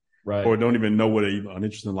life. Right. Or don't even know what an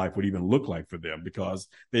interesting life would even look like for them, because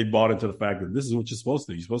they bought into the fact that this is what you're supposed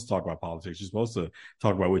to do. You're supposed to talk about politics. You're supposed to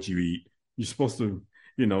talk about what you eat. You're supposed to,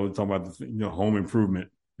 talk about home improvement,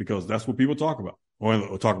 because that's what people talk about,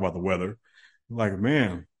 or talk about the weather. Like,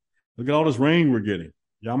 man, look at all this rain we're getting.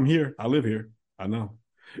 Yeah, I'm here. I live here. I know.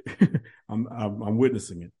 I'm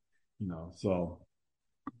witnessing it. So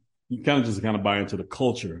you kind of buy into the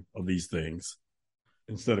culture of these things,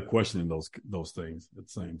 instead of questioning those things at the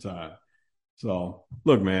same time. So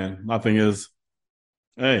look, man, my thing is,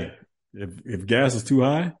 hey, if gas is too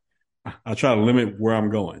high, I try to limit where I'm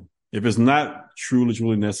going. If it's not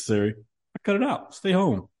truly necessary, I cut it out. Stay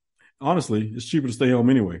home. Honestly, it's cheaper to stay home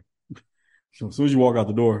anyway. So as soon as you walk out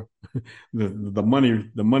the door, the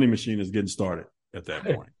money machine is getting started at that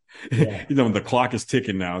point. Yeah. You know, the clock is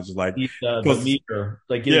ticking now. It's just like, The because meter,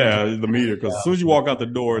 like getting into yeah, the meter. Because as soon as you yeah. walk out the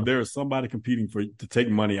door, there is somebody competing to take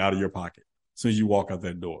money out of your pocket. As soon as you walk out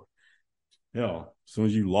that door, hell, as soon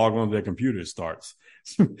as you log onto that computer, it starts.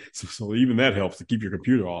 So even that helps to keep your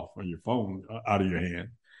computer off or your phone out of your hand,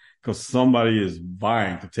 because somebody is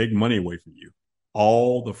vying to take money away from you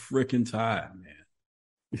all the freaking time,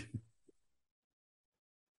 man.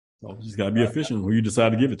 So you just got to be efficient who you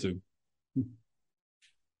decide to give it to.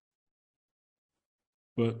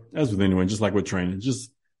 But as with anyone, just like with training,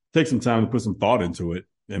 just take some time to put some thought into it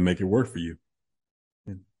and make it work for you.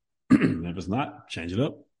 And if it's not, change it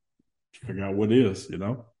up. Figure out what it is, you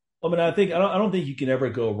know? I mean, I don't think you can ever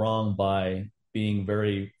go wrong by being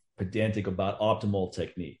very pedantic about optimal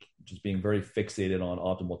technique, just being very fixated on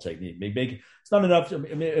optimal technique. It's not enough. I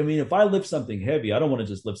mean, if I lift something heavy, I don't want to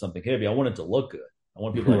just lift something heavy. I want it to look good. I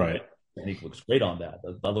want people to right. Technique looks great on that.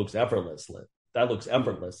 That looks effortless. That looks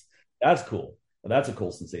effortless. That's cool. That's a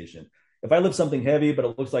cool sensation. If I lift something heavy, but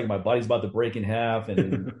it looks like my body's about to break in half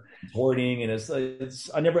and hoarding, and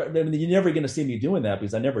you're never going to see me doing that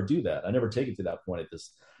because I never do that. I never take it to that point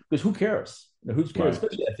because who cares? Who cares? Right.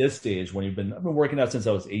 Especially at this stage when I've been working out since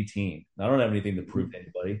I was 18. I don't have anything to prove to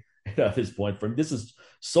anybody at this point. This is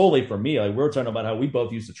solely for me. Like, we're talking about how we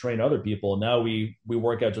both used to train other people. And now we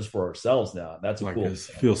work out just for ourselves now. That's cool. It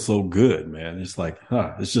feels so good, man. It's like,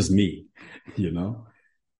 it's just me, you know?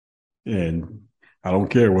 And I don't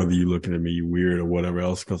care whether you're looking at me weird or whatever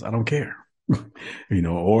else, because I don't care, you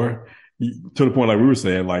know, or to the point, like we were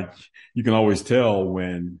saying, like you can always tell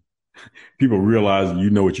when people realize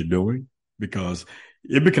you know what you're doing, because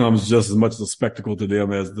it becomes just as much a spectacle to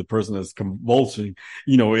them as the person that's convulsing,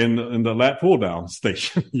 you know, in the lat pull down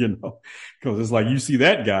station, you know, because it's like you see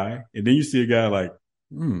that guy and then you see a guy like,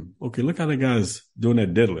 okay, look how that guy's doing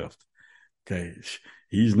that deadlift. Okay.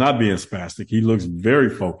 He's not being spastic. He looks very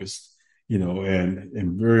focused, you know,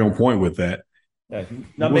 and very on point with that. Yeah,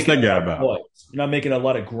 what's that guy about? You're not making a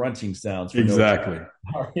lot of grunting sounds. Exactly.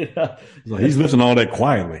 Like, he's lifting all that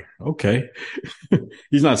quietly. Okay.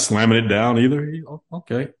 He's not slamming it down either.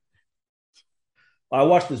 Okay. I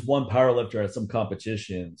watched this one powerlifter at some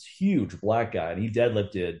competitions, huge black guy, and he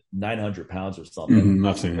deadlifted 900 pounds or something. Mm-hmm,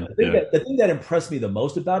 I've seen it. The thing that impressed me the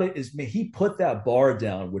most about it is he put that bar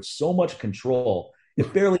down with so much control.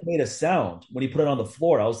 It barely made a sound when he put it on the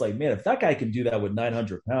floor. I was like, man, if that guy can do that with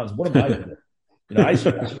 900 pounds, what am I doing? You know, I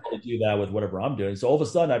should probably do that with whatever I'm doing. So all of a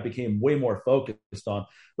sudden, I became way more focused on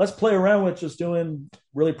let's play around with just doing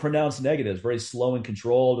really pronounced negatives, very slow and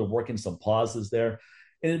controlled, or working some pauses there.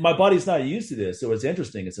 And my body's not used to this, so it's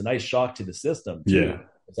interesting. It's a nice shock to the system, too. Yeah.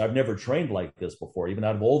 Because I've never trained like this before. Even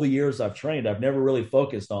out of all the years I've trained, I've never really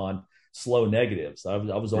focused on slow negatives. I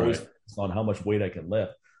was always focused on how much weight I can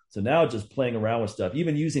lift. So now just playing around with stuff,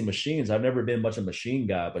 even using machines. I've never been much of a machine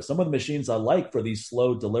guy, but some of the machines I like for these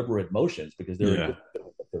slow, deliberate motions because they're good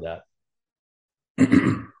for that.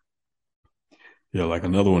 Yeah, like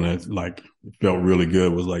another one that like felt really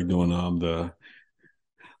good was like doing on the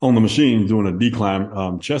machine doing a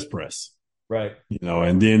decline chest press. Right. You know,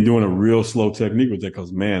 and then doing a real slow technique with it,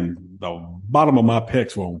 because man, the bottom of my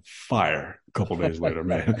pecs were on fire a couple of days later,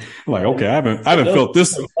 man. I'm like, okay, I haven't felt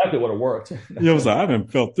this. Exactly what it worked. You know, I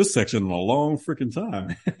haven't felt this section in a long freaking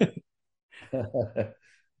time.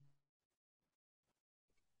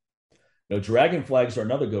 Dragon flags are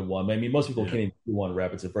another good one. I mean, most people can't even do one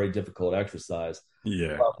rep. It's a very difficult exercise.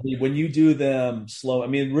 Yeah. When you do them slow, I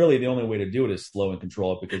mean, really the only way to do it is slow and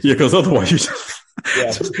control it, because otherwise you just,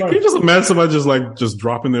 can you just imagine somebody just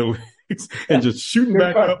dropping their legs and just shooting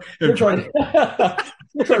back up and trying to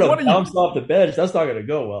bounce off the bench. That's not going to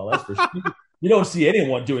go well. That's for sure. You don't see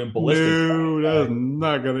anyone doing ballistic. No, that's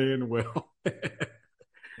not going to end well.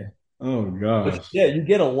 Oh gosh. But yeah, you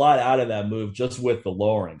get a lot out of that move just with the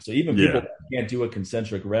lowering. So even people that can't do a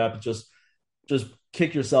concentric rep, just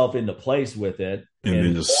kick yourself into place with it and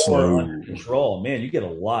then just slow control. Man, you get a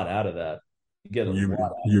lot out of that.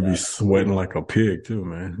 You'd be sweating like a pig too,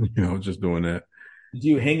 man. You know, just doing that.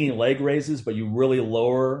 You do hanging leg raises, but you really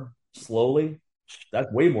lower slowly.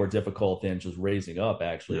 That's way more difficult than just raising up,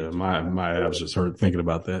 actually. Yeah, my abs just hurt thinking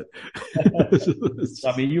about that.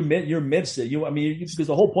 I mean, you're missed it. Because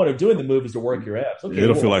the whole point of doing the move is to work your abs. Okay,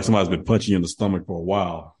 it'll feel like somebody's been punching you in the stomach for a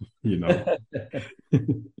while, you know.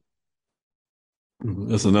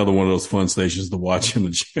 That's another one of those fun stations to watch in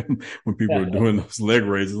the gym when people are doing those leg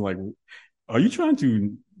raises. Like, are you trying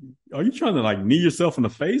to like knee yourself in the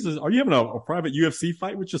face? Are you having a private UFC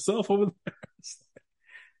fight with yourself over there?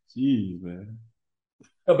 Jeez, man.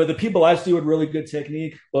 No, but the people I see with really good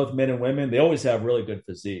technique, both men and women, they always have really good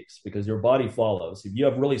physiques because your body follows. If you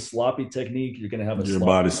have really sloppy technique, you're going to have a Your sloppy.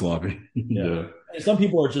 body sloppy. Yeah. Yeah. And some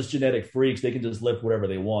people are just genetic freaks. They can just lift whatever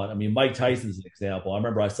they want. I mean, Mike Tyson's an example. I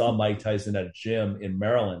remember I saw Mike Tyson at a gym in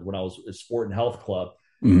Maryland when I was at Sport and Health Club.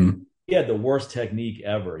 Hmm. He had the worst technique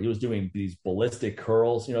ever. He was doing these ballistic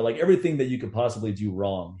curls, like everything that you could possibly do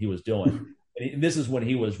wrong, he was doing. And this is when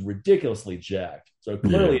he was ridiculously jacked. So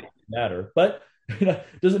clearly Yeah. it didn't matter. But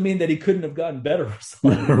doesn't mean that he couldn't have gotten better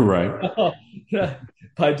Right.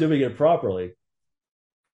 by doing it properly.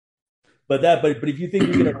 But if you think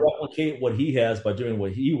you're going to replicate what he has by doing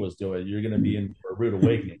what he was doing, you're going to be in for a rude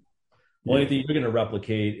awakening. The only Yeah. thing you're going to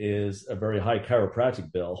replicate is a very high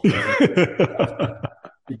chiropractic bill.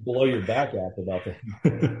 You blow your back off about that.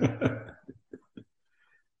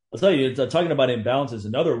 I'll tell you, talking about imbalances,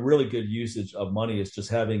 another really good usage of money is just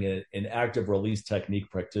having an active release technique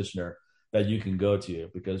practitioner that you can go to,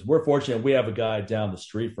 because we're fortunate we have a guy down the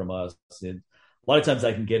street from us, and a lot of times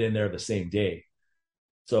I can get in there the same day.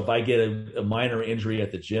 So if I get a minor injury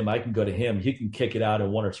at the gym, I can go to him. He can kick it out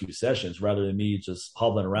in 1 or 2 sessions rather than me just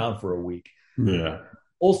hobbling around for a week. Yeah.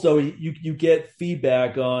 Also, you get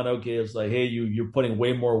feedback on, okay, it's like, hey, you're putting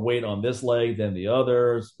way more weight on this leg than the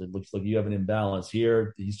others. It looks like you have an imbalance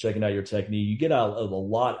here. He's checking out your technique. You get out a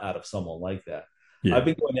lot out of someone like that. Yeah. I've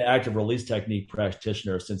been going to active release technique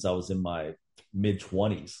practitioner since I was in my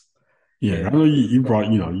mid-20s. Yeah. I know you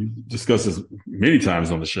brought, you discussed this many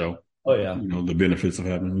times on the show. Oh, yeah. The benefits of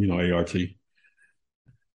having, ART.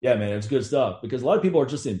 Yeah, man, it's good stuff because a lot of people are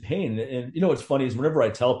just in pain. And what's funny is whenever I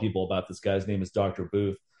tell people about this guy's name is Dr.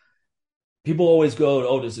 Booth, people always go,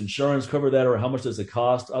 oh, does insurance cover that, or how much does it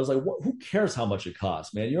cost? I was like, who cares how much it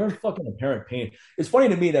costs, man? You're in fucking apparent pain. It's funny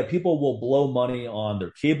to me that people will blow money on their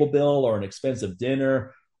cable bill or an expensive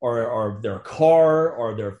dinner or their car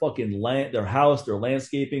or their fucking their house, their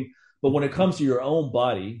landscaping. But when it comes to your own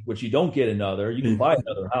body, which you don't get another, you can buy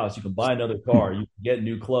another house, you can buy another car, you can get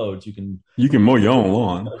new clothes, you can mow your own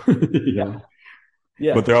lawn. Yeah.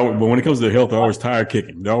 Yeah. But when it comes to their health, they're always tire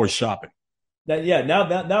kicking. They're always shopping.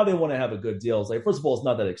 Now they want to have a good deal. It's like, first of all, it's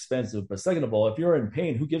not that expensive, but second of all, if you're in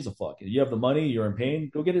pain, who gives a fuck? You have the money, you're in pain,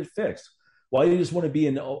 go get it fixed. Why do you just want to be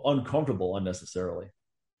uncomfortable unnecessarily?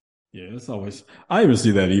 Yeah, it's always. I even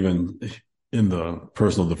see that even in the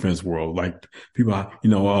personal defense world, like people,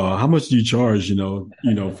 how much do you charge,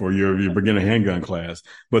 for your beginner handgun class?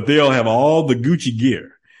 But they'll have all the Gucci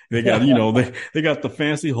gear. They got, they got the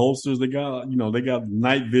fancy holsters. They got, they got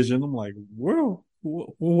night vision. I'm like, well,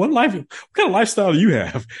 what kind of lifestyle do you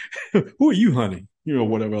have? Who are you, honey?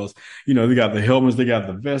 Whatever else. They got the helmets, they got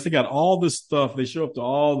the vest, they got all this stuff. They show up to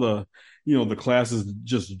all the, the classes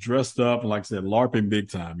just dressed up, and like I said, LARPing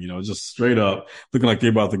big time, just straight up looking like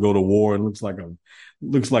they're about to go to war. And looks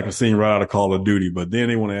like a scene right out of Call of Duty. But then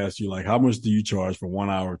they want to ask you, like, how much do you charge for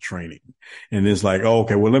 1 hour of training? And it's like, oh,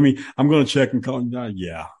 okay, well, I'm going to check and call.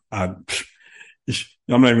 Yeah, I'm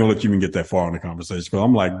not even gonna let you even get that far in the conversation, because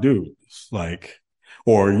I'm like, dude, it's like,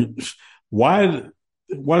 or why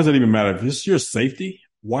does it even matter if it's your safety?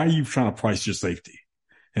 Why are you trying to price your safety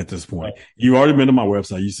at this point? Right. You've already been to my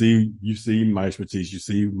website. You see my expertise. You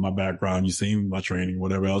see my background. You see my training,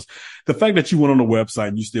 whatever else. The fact that you went on the website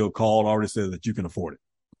and you still called already says that you can afford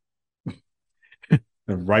it.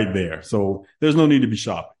 Right there. So there's no need to be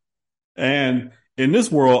shopping. And in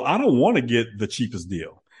this world, I don't want to get the cheapest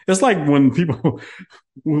deal. It's like when people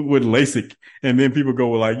with LASIK and then people go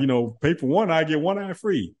like, pay for one eye, get one eye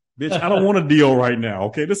free. Bitch, I don't want a deal right now.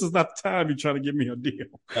 Okay. This is not the time you're trying to give me a deal.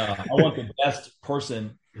 I want the best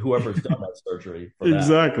person, whoever's done that surgery. For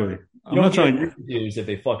exactly. I'm not trying to use if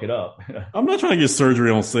they fuck it up. I'm not trying to get surgery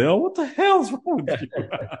on sale. What the hell's wrong with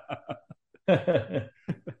you?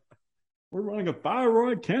 We're running a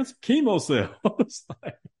thyroid cancer chemo sale. It's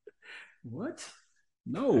like, what?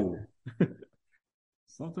 No.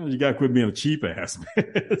 Sometimes you got to quit being a cheap ass,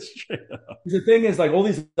 man. The thing is, like, all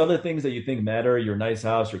these other things that you think matter, your nice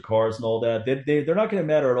house, your cars, and all that, they're not going to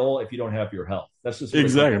matter at all if you don't have your health. That's just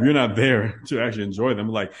exactly. If you're not there to actually enjoy them,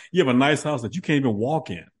 like you have a nice house that you can't even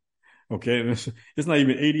walk in. Okay, and it's not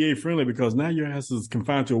even ADA friendly because now your ass is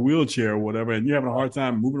confined to a wheelchair or whatever, and you're having a hard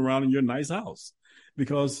time moving around in your nice house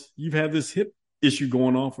because you've had this hip issue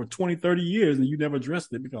going on for 20, 30 years and you never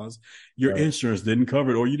addressed it because your insurance didn't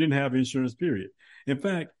cover it, or you didn't have insurance, period. In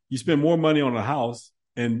fact, you spend more money on a house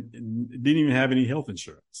and didn't even have any health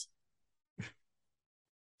insurance.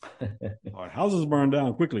 Our houses burn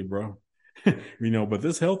down quickly, bro. But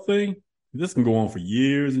this health thing, this can go on for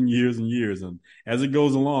years and years and years. And as it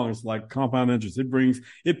goes along, it's like compound interest.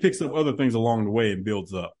 It picks up other things along the way and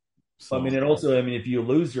builds up. So, and also, if you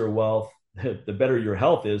lose your wealth, the better your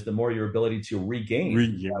health is, the more your ability to regain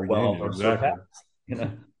Regain wealth it, or exactly. surpass. You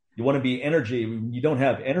know, you want to be energy. You don't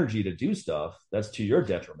have energy to do stuff. That's to your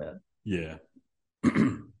detriment. Yeah. I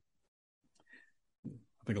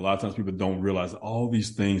think a lot of times people don't realize all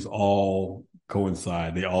these things all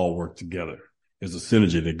coincide. They all work together. There's a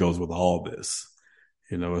synergy that goes with all this.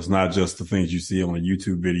 It's not just the things you see on a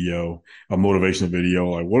YouTube video, a motivational video,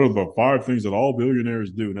 like what are the 5 things that all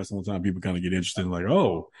billionaires do? And that's the only time people kind of get interested in like,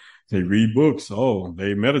 oh, they read books. Oh,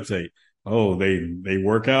 they meditate. Oh, they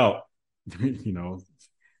work out.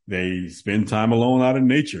 They spend time alone out in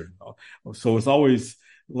nature. So it's always,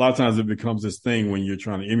 a lot of times it becomes this thing when you're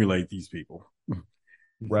trying to emulate these people.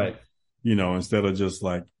 Right. Instead of just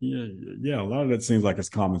like, a lot of that seems like it's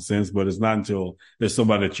common sense, but it's not until there's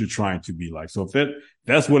somebody that you're trying to be like. So if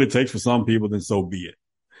that's what it takes for some people, then so be it.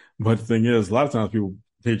 But the thing is, a lot of times people,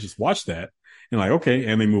 they just watch that and like, okay,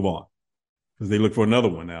 and they move on because they look for another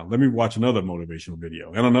one now. Let me watch another motivational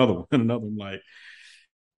video and another one and another one. Like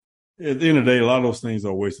at the end of the day, a lot of those things are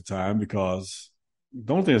a waste of time because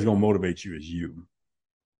the only thing that's going to motivate you is you.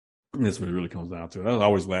 And that's what it really comes down to. I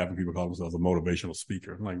always laugh when people call themselves a motivational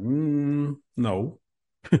speaker. I'm like, no.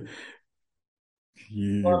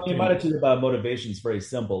 My attitude about motivation is very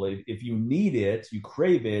simple. If you need it, you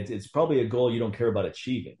crave it, it's probably a goal you don't care about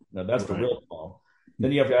achieving. Now, that's the real goal.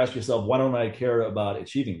 Then you have to ask yourself, why don't I care about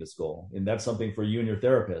achieving this goal? And that's something for you and your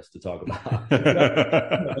therapist to talk about.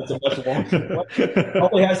 That's a much longer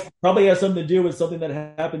probably has something to do with something that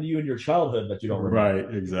happened to you in your childhood that you don't remember.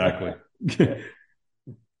 Right, exactly.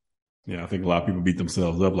 Yeah, I think a lot of people beat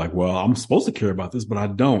themselves up like, well, I'm supposed to care about this, but I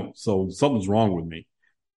don't. So something's wrong with me.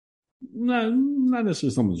 No, not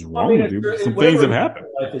necessarily something's wrong with you. Some things have happened.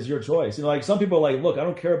 Life is your choice. Like some people are like, look, I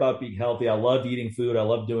don't care about being healthy. I love eating food. I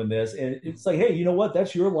love doing this. And it's like, hey, you know what?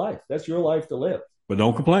 That's your life. That's your life to live. But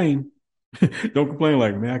don't complain. Don't complain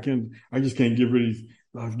like, man, I just can't get rid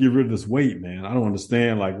of this weight, man. I don't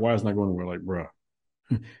understand. Like, why it's not going anywhere? Like, bro,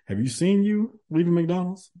 have you seen you leaving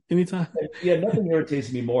McDonald's anytime? Yeah, nothing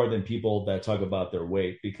irritates me more than people that talk about their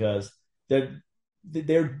weight because they're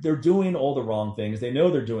doing all the wrong things. They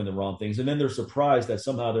know they're doing the wrong things, and then they're surprised that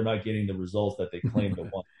somehow they're not getting the results that they claim to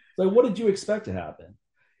want. It's like, what did you expect to happen?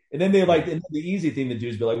 And then and the easy thing to do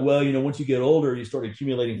is be like, well, once you get older, you start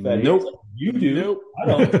accumulating fatty acids. Like, you do. Nope. I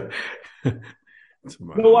don't.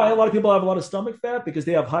 You know why a lot of people have a lot of stomach fat? Because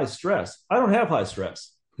they have high stress. I don't have high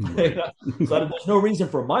stress. So there's no reason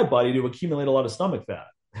for my body to accumulate a lot of stomach fat.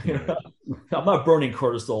 I'm not burning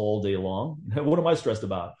cortisol all day long. What am I stressed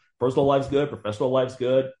about? Personal life's good. Professional life's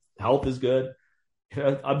good. Health is good.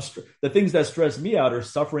 The things that stress me out are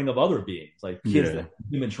suffering of other beings, like kids that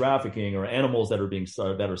human trafficking or animals that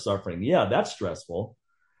are suffering. Yeah, that's stressful.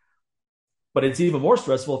 But it's even more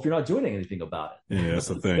stressful if you're not doing anything about it. Yeah, that's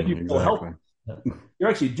the thing. Exactly. You're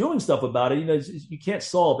actually doing stuff about it. You can't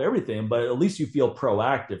solve everything, but at least you feel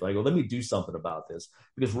proactive. Like, well, let me do something about this,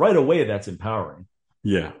 because right away that's empowering.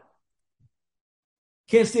 Yeah.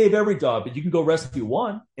 Can't save every dog, but you can go rescue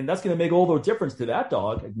one, and that's going to make all the difference to that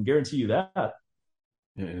dog. I can guarantee you that.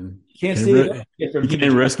 You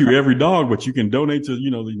can't rescue every dog, but you can donate to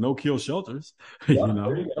the no-kill shelters. Yeah,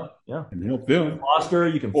 there you go. Yeah, and help them.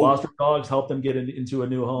 You can foster dogs, help them get into a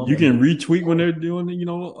new home. You can retweet when they're doing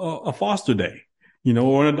a foster day,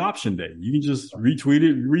 or an adoption day. You can just retweet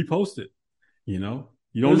it, repost it. You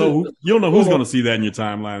don't know who's going to see that in your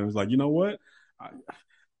timeline. It's like, you know what?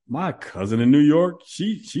 My cousin in New York,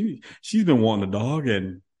 she's been wanting a dog,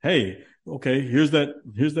 and hey, okay, here's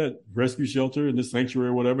that rescue shelter and this sanctuary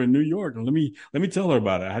or whatever in New York. Let me tell her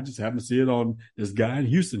about it. I just happened to see it on this guy in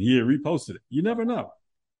Houston. He had reposted it. You never know.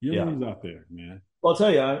 You know who's out there, man. Well, I'll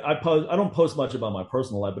tell you, I don't post much about my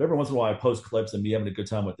personal life, but every once in a while I post clips and me having a good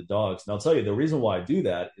time with the dogs. And I'll tell you, the reason why I do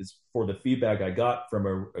that is for the feedback I got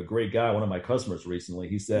from a great guy, one of my customers recently.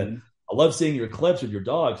 He said, I love seeing your clips with your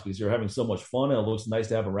dogs because you're having so much fun and it looks nice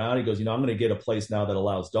to have around. He goes, I'm going to get a place now that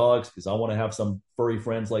allows dogs because I want to have some furry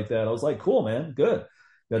friends like that. I was like, cool, man, good.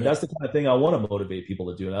 That's the kind of thing I want to motivate people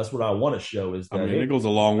to do. And that's what I want to show is that it goes a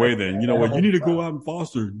long way then. You know what? You need to go out and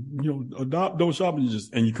foster, adopt, don't shop. And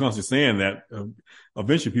you're constantly saying that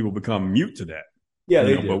eventually people become mute to that. Yeah,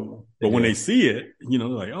 they do. But when they see it, they're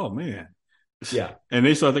like, oh, man. Yeah. And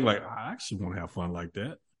they start thinking like, I actually want to have fun like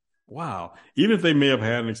that. Wow. Even if they may have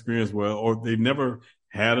had an experience or they've never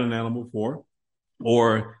had an animal before,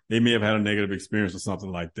 or they may have had a negative experience or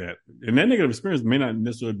something like that. And that negative experience may not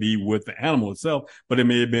necessarily be with the animal itself, but it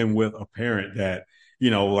may have been with a parent that,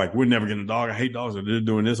 like, we're never getting a dog. I hate dogs, or they're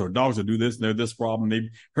doing this, or dogs will do this, and they're this problem.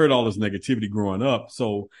 They've heard all this negativity growing up.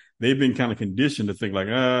 So they've been kind of conditioned to think like,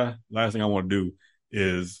 last thing I want to do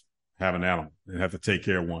is have an animal and have to take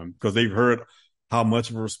care of one, because they've heard how much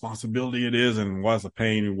of a responsibility it is and why it's a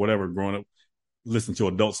pain and whatever growing up, listen to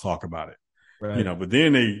adults talk about it, Right. but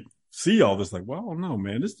then they see all this like, well, I don't know,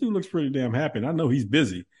 man, this dude looks pretty damn happy. And I know he's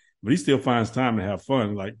busy, but he still finds time to have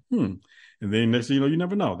fun. Like, And then next thing you know, you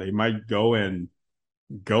never know. They might go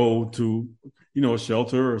to, a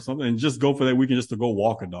shelter or something and just go for that weekend just to go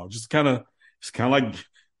walk a dog. It's kind of like, I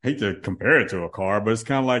hate to compare it to a car, but it's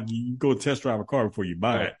kind of like you go test drive a car before you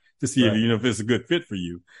buy it to see if it's a good fit for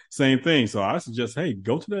you. Same thing. So I suggest, hey,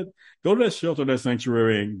 go to that shelter, that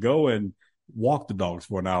sanctuary, and go and walk the dogs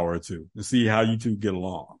for an hour or two and see how you two get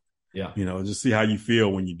along. Yeah. Just see how you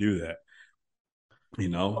feel when you do that.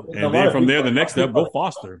 And then from there, the next step, go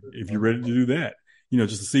foster if you're ready to do that.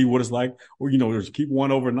 Just to see what it's like, or just keep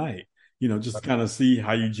one overnight. Just kind of see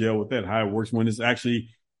how you gel with that, how it works when it's actually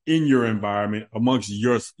in your environment amongst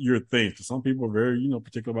your things. Because some people are very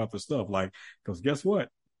particular about their stuff. Like, because guess what?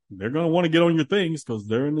 They're going to want to get on your things because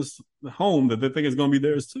they're in this home that they think is going to be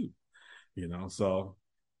theirs too. So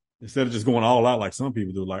instead of just going all out like some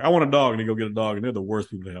people do, like, I want a dog, and they go get a dog, and they're the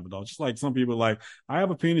worst people to have a dog. Just like some people are like, I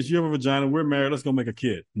have a penis, you have a vagina, we're married, let's go make a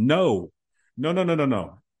kid. No.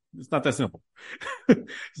 It's not that simple.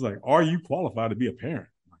 It's like, are you qualified to be a parent?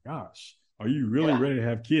 Oh my gosh. Are you really ready to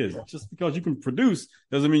have kids? Just because you can produce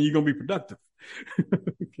doesn't mean you're going to be productive.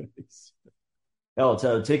 Okay. Hell,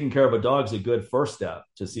 taking care of a dog is a good first step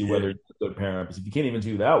to see whether you're a good parent. Because if you can't even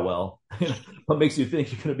do that well, what makes you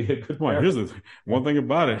think you're going to be a good parent? Here's one thing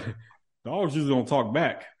about it. Dogs usually don't talk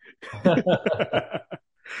back.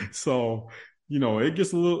 So, it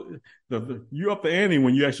gets a little, you up the ante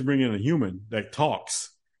when you actually bring in a human that talks.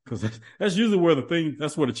 Because that's usually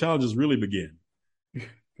that's where the challenges really begin.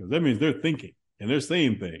 Because that means they're thinking and they're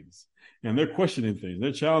saying things and they're questioning things.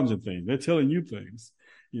 They're challenging things. They're telling you things.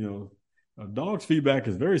 A dog's feedback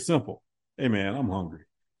is very simple. Hey, man, I'm hungry.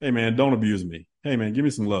 Hey, man, don't abuse me. Hey, man, give me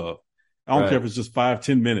some love. I don't care if it's just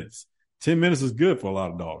 5-10 minutes. 10 minutes is good for a lot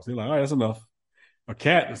of dogs. They're like, all right, that's enough. A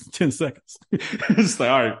cat is 10 seconds. It's like,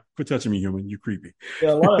 all right, quit touching me, human. You're creepy.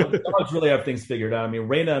 Yeah, a lot of dogs really have things figured out. I mean,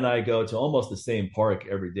 Raina and I go to almost the same park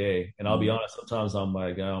every day. And I'll be honest, sometimes I'm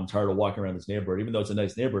like, I'm tired of walking around this neighborhood. Even though it's a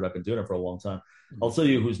nice neighborhood, I've been doing it for a long time. I'll tell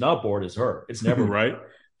you who's not bored is her. It's never right.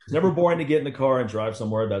 It's never boring to get in the car and drive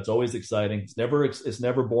somewhere. That's always exciting. It's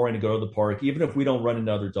never boring to go to the park, even if we don't run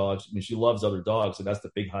into other dogs. I mean, she loves other dogs, and that's the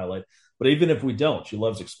big highlight. But even if we don't, she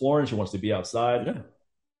loves exploring. She wants to be outside. Yeah.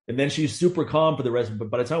 And then she's super calm for the rest. But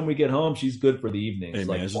by the time we get home, she's good for the evening. Hey,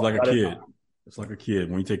 man, it's just like a kid. It's like a kid.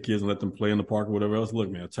 When you take kids and let them play in the park or whatever else, look,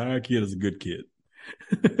 man, a tired kid is a good kid.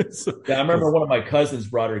 I remember one of my cousins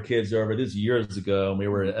brought her kids over this years ago, and we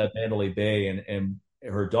were at Mandalay Bay, and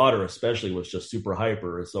her daughter especially was just super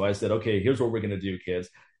hyper. So I said, okay, here's what we're going to do, kids.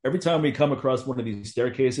 Every time we come across one of these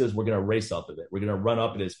staircases, we're going to race up it. We're going to run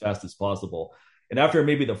up it as fast as possible. And after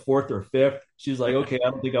maybe the fourth or fifth, she's like, okay, I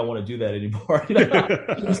don't think I want to do that anymore. She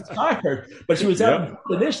was tired, but she was having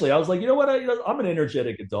fun initially. I was like, you know what? I'm an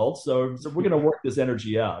energetic adult, so we're going to work this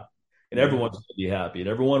energy out. And everyone's going to be happy, and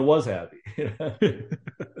everyone was happy.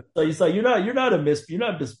 So you say you're not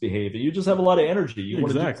misbehaving. You just have a lot of energy.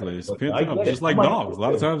 Exactly. It's just like dogs. A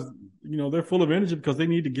lot of times, they're full of energy because they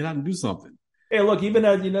need to get out and do something. Hey, look, even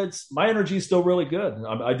as my energy is still really good.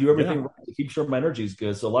 I do everything right to keep sure my energy is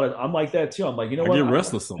good. So I'm like that too. I'm like, what? I get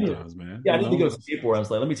restless sometimes, man. Yeah, I need to go skateboard. I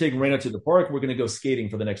was like, let me take Raina to the park. We're going to go skating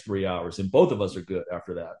for the next 3 hours, and both of us are good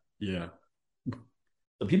after that. Yeah.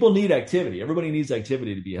 So people need activity. Everybody needs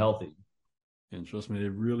activity to be healthy. And trust me,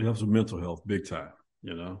 it really helps with mental health, big time.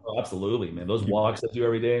 Oh, absolutely, man. Those walks I do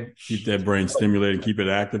every day. Keep that brain stimulated, keep it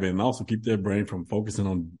active, and also keep that brain from focusing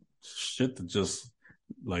on shit that just,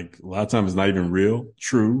 like, a lot of times it's not even real,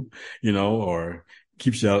 true, or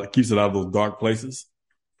keeps it out of those dark places.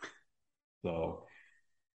 So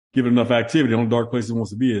give it enough activity. The only dark place it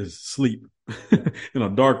wants to be is sleep in a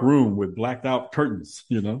dark room with blacked out curtains,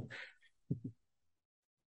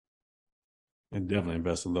 And definitely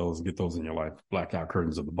invest in those. Get those in your life. Blacked out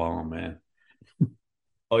curtains are the bomb, man.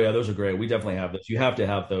 Oh yeah, those are great. We definitely have those. You have to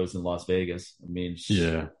have those in Las Vegas. I mean,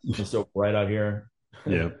 yeah, it's just so bright out here.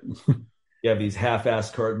 Yeah. You have these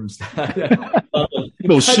half-ass curtains.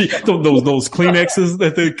 those Kleenexes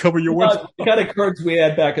that they cover your window. The kind of curtains we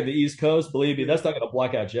had back in the East Coast, believe me, that's not going to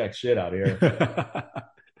block out jack shit out here.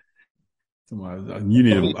 You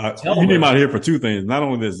need them out here for two things. Not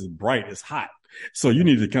only is it bright, it's hot. So you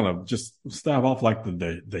need to kind of just stave off like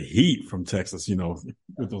the heat from Texas,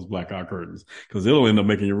 with those blackout curtains, because it'll end up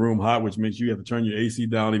making your room hot, which makes you have to turn your AC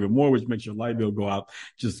down even more, which makes your light bill go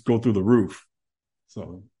through the roof.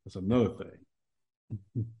 So that's another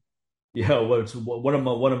thing. Yeah, one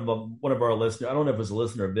of our listeners. I don't know if it's a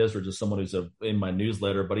listener of this or just someone who's in my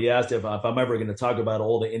newsletter, but he asked if I'm ever going to talk about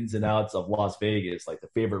all the ins and outs of Las Vegas, like the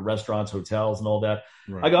favorite restaurants, hotels, and all that.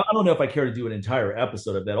 I Right. go, I don't know if I care to do an entire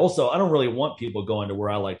episode of that. Also, I don't really want people going to where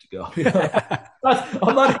I like to go. I'm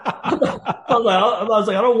not. I was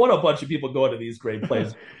like, I don't want a bunch of people going to these great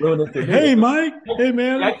places, ruin it for me. Hey, Mike. Hey, I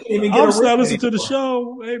man. can't even get a I'm room still listening to the anymore.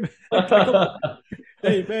 show. Hey, man. Can I come?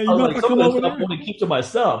 Hey, man, I you was know if like, I some come of this over stuff I there? want to keep to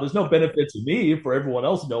myself. There's no benefit to me for everyone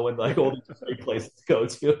else knowing like all these great places to go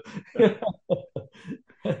to.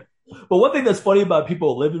 But one thing that's funny about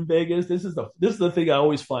people who live in Vegas, this is the thing I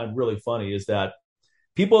always find really funny is that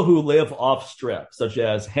people who live off strip, such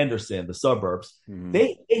as Henderson, the suburbs, Mhm.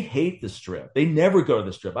 they hate the strip. They never go to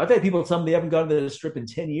the strip. I've had people tell me they haven't gone to the strip in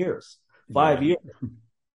 10 years, Yeah. 5 years.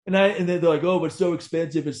 And they're like, oh, but it's so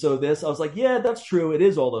expensive. It's so this. I was like, yeah, that's true. It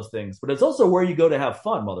is all those things, but it's also where you go to have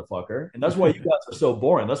fun, motherfucker. And that's why you guys are so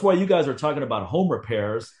boring. That's why you guys are talking about home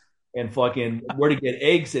repairs and fucking where to get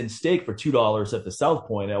eggs and steak for $2 at the South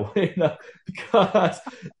Point, because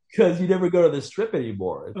you never go to the strip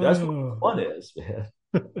anymore. That's what Oh. fun is, man.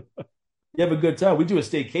 You have a good time. We do a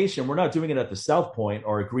staycation. We're not doing it at the South Point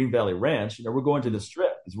or at Green Valley Ranch. We're going to the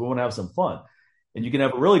strip because we want to have some fun. And you can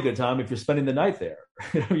have a really good time if you're spending the night there.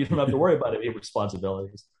 You don't have to worry about any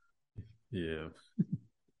responsibilities. Yeah.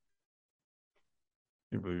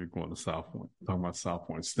 People are going to South Point, talking about South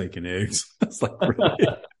Point steak and eggs. It's like, really?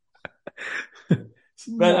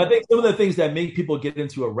 But I think some of the things that make people get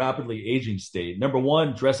into a rapidly aging state, number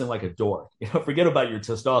one, dressing like a dork. Forget about your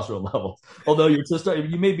testosterone levels. Although you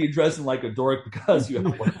may be dressing like a dork because you have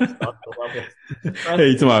low testosterone levels. Right?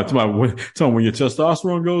 Hey, to when your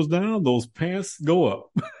testosterone goes down, those pants go up.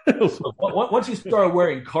 Once you start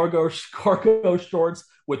wearing cargo shorts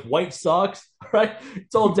with white socks, right?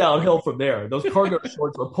 It's all downhill from there. Those cargo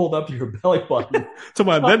shorts are pulled up to your belly button.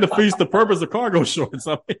 That defeats the purpose of cargo shorts.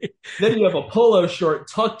 I mean, Then you have a polo shirt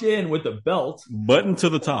tucked in with a belt. button to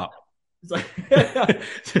the top. It's like,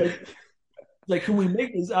 like, can we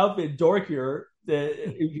make this outfit dorkier?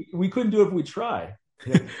 We couldn't do it if we tried.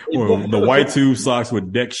 Or the white tube socks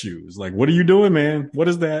with deck shoes. Like, what are you doing, man? What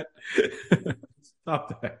is that?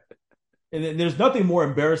 Stop that. And then there's nothing more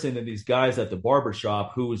embarrassing than these guys at the barber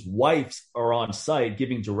shop whose wives are on site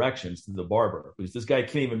giving directions to the barber because this guy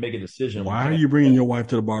can't even make a decision. Why are you bringing your wife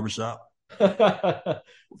to the barbershop?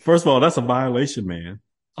 First of all, that's a violation, man.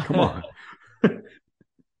 Come on.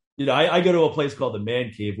 I go to a place called the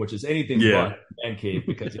Man Cave, which is anything but Man Cave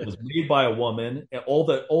because it was made by a woman, and all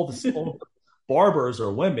the barbers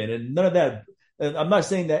are women, and none of that. And I'm not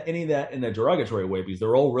saying that any of that in a derogatory way because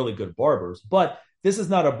they're all really good barbers, but this is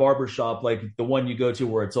not a barber shop like the one you go to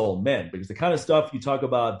where it's all men because the kind of stuff you talk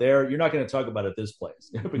about there, you're not going to talk about at this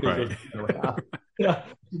place because you're not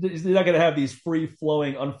going to have these free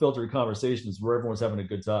flowing, unfiltered conversations where everyone's having a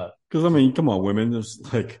good time. Because I mean, come on, women.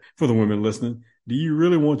 Just like for the women listening, do you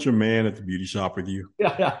really want your man at the beauty shop with you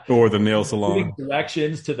or the nail salon? Giving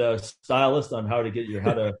directions to the stylist on what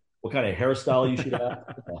kind of hairstyle you should have.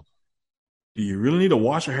 Do you really need to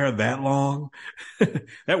wash your hair that long?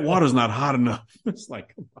 That water's not hot enough. It's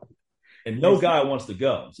like, and no guy wants to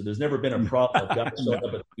go. So there's never been a problem of guys showing up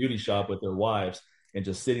at the beauty shop with their wives and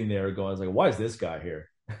just sitting there going, like, why is this guy here?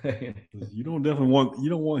 you don't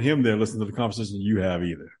want him there listening to the conversation you have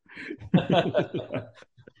either.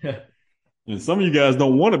 And some of you guys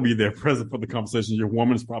don't want to be there present for the conversation your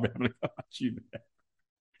woman is probably having about you there.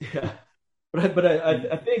 Yeah. But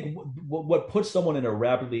I think what puts someone in a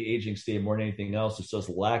rapidly aging state more than anything else is just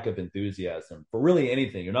lack of enthusiasm for really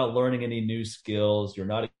anything. You're not learning any new skills. You're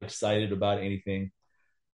not excited about anything.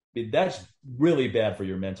 That's really bad for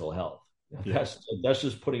your mental health. Yeah. That's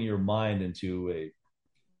just putting your mind into a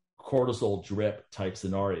cortisol drip type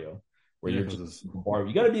scenario where you're just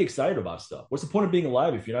you got to be excited about stuff. What's the point of being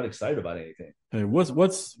alive if you're not excited about anything? Hey,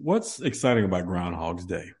 what's exciting about Groundhog's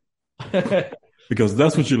Day? Because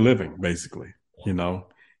that's what you're living, basically.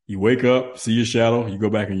 You wake up, see your shadow, you go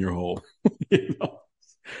back in your hole, and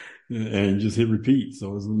you just hit repeat.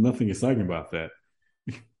 So there's nothing exciting about that.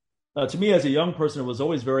 To me, as a young person, it was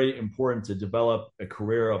always very important to develop a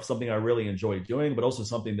career of something I really enjoy doing, but also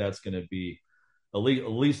something that's going to be at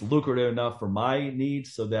least lucrative enough for my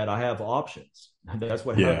needs so that I have options. That's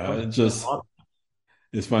what.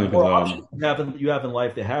 It's funny because you have in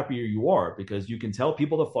life, the happier you are, because you can tell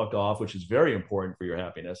people to fuck off, which is very important for your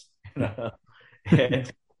happiness.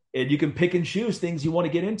 and you can pick and choose things you want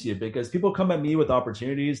to get into because people come at me with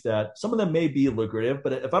opportunities that some of them may be lucrative,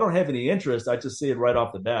 but if I don't have any interest, I just say it right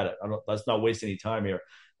off the bat. Let's not waste any time here.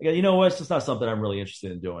 You know what? It's just not something I'm really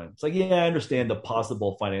interested in doing. It's like, yeah, I understand the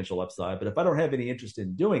possible financial upside, but if I don't have any interest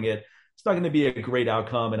in doing it, it's not going to be a great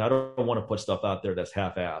outcome. And I don't want to put stuff out there that's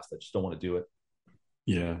half-assed. I just don't want to do it.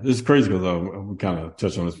 Yeah, it's crazy because we kind of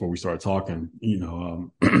touched on this before we started talking.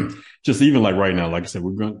 Just even like right now, like I said,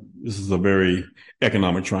 this is a very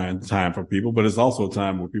economic trying time for people, but it's also a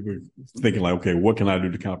time where people are thinking like, okay, what can I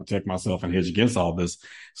do to kind of protect myself and hedge against all this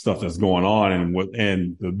stuff that's going on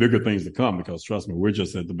and the bigger things to come? Because trust me, we're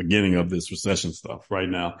just at the beginning of this recession stuff right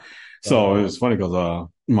now. So it's funny because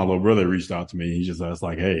my little brother reached out to me. He just asked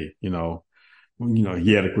like, hey, he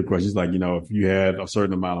had a quick question. He's like, if you had a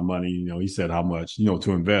certain amount of money, he said how much,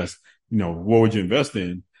 to invest, what would you invest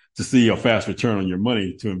in to see a fast return on your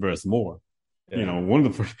money to invest more? Yeah. One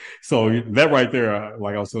of the first, so that right there,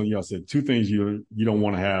 like I was telling you, I said two things you don't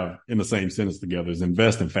want to have in the same sentence together is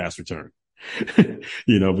invest and fast return,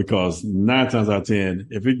 because 9 times out of 10,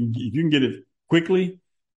 if you can get it quickly,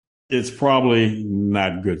 it's probably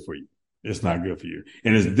not good for you. It's not good for you.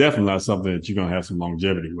 And it's definitely not something that you're going to have some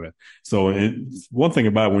longevity with. So one thing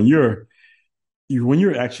about it, when you're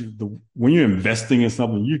investing in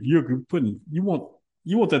something, you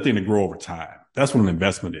want that thing to grow over time. That's what an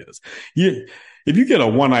investment is. If you get a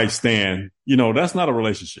one night stand, that's not a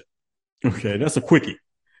relationship. Okay. That's a quickie.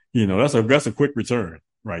 That's a quick return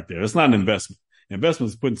right there. It's not an investment.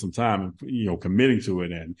 Investment is putting some time and, committing to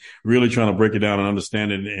it and really trying to break it down and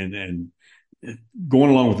understand it and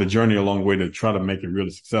going along with the journey along the way to try to make it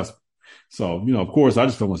really successful. So, of course, I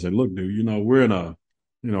just told him, I said, look, dude, we're in a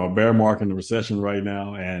bear market and a recession right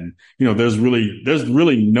now. And, there's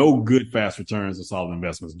really no good fast returns of solid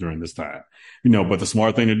investments during this time, but the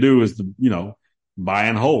smart thing to do is to, buy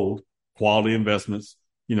and hold quality investments,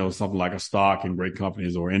 something like a stock in great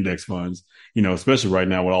companies or index funds, especially right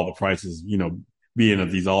now with all the prices, being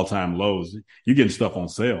at these all-time lows, you're getting stuff on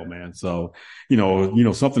sale, man. So,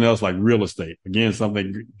 something else like real estate, again,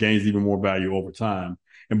 something gains even more value over time.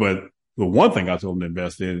 But the one thing I told him to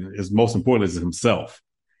invest in is most important is himself,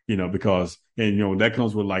 because, that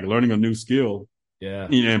comes with like learning a new skill. Yeah.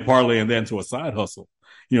 And parlaying that into a side hustle,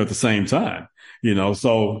 at the same time,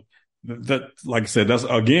 so that, like I said, that's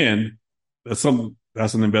an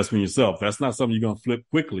investment in yourself. That's not something you're going to flip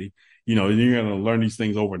quickly. You're going to learn these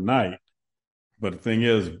things overnight. But the thing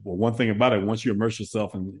is, one thing about it, once you immerse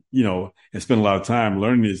yourself and, and spend a lot of time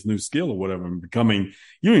learning this new skill or whatever and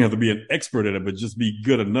you don't have to be an expert at it, but just be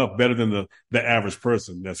good enough, better than the average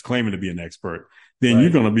person that's claiming to be an expert. Then You're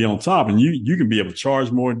going to be on top and you can be able to charge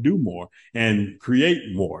more and do more and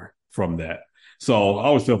create more from that. So I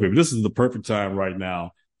always tell people this is the perfect time right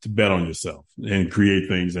now to bet on yourself and create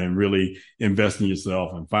things and really invest in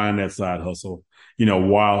yourself and find that side hustle,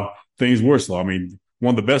 while things were slow. I mean,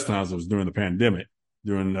 one of the best times was during the pandemic,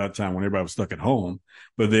 during that time when everybody was stuck at home.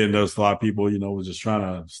 But then there's a lot of people, was just trying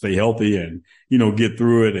to stay healthy and, get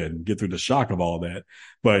through it and get through the shock of all that.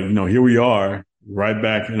 But, here we are right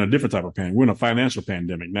back in a different type of pandemic. We're in a financial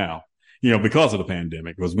pandemic now, because of the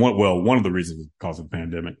pandemic. It was one of the reasons because of the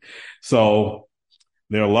pandemic. So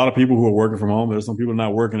there are a lot of people who are working from home. There's some people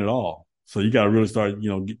not working at all. So you got to really start,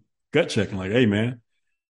 gut checking like, hey, man,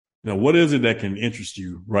 what is it that can interest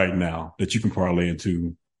you right now that you can parlay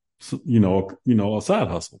into, a side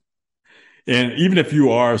hustle? And even if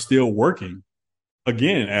you are still working,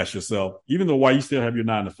 again, ask yourself, even though while you still have your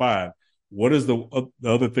 9 to 5, what is the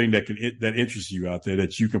other thing that interests you out there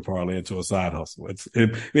that you can parlay into a side hustle?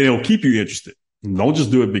 It'll keep you interested. Don't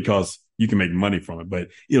just do it because you can make money from it, but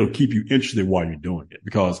it'll keep you interested while you're doing it,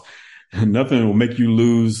 because nothing will make you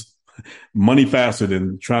lose money faster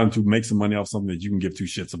than trying to make some money off something that you can give two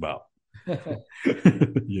shits about.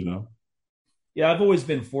 Yeah, I've always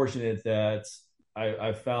been fortunate that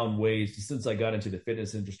I've found ways since I got into the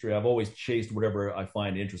fitness industry. I've always chased whatever I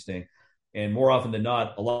find interesting. And more often than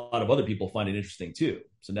not, a lot of other people find it interesting too.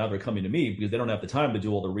 So now they're coming to me because they don't have the time to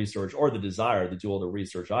do all the research or the desire to do all the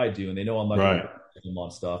research I do. And they know I'm not going to put them on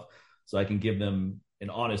stuff. So I can give them an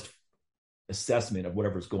honest assessment of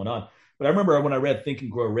whatever's going on. But I remember when I read Think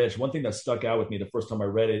and Grow Rich, one thing that stuck out with me the first time I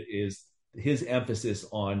read it is his emphasis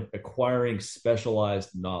on acquiring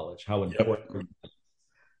specialized knowledge, how important.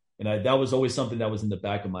 And that was always something that was in the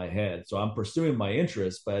back of my head. So I'm pursuing my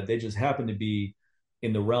interests, but they just happen to be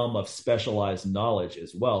in the realm of specialized knowledge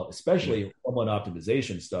as well, especially hormone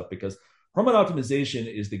optimization stuff, because hormone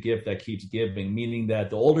optimization is the gift that keeps giving, meaning that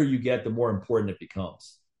the older you get, the more important it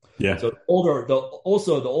becomes. Yeah. So the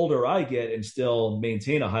older I get and still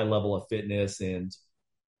maintain a high level of fitness and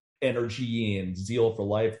energy and zeal for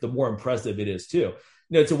life, the more impressive it is too.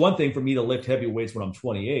 It's a one thing for me to lift heavy weights when I'm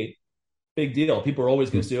 28. Big deal. People are always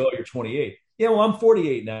going to say, oh, you're 28. Yeah, well, I'm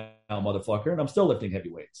 48 now, motherfucker, and I'm still lifting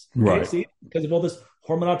heavy weights. Okay? Right. See, because of all this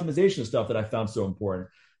hormone optimization stuff that I found so important.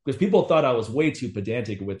 because people thought I was way too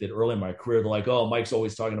pedantic with it early in my career. They're like, "Oh, Mike's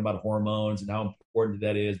always talking about hormones and how important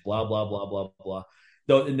that is." Blah blah blah blah blah.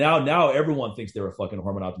 Though now everyone thinks they're a fucking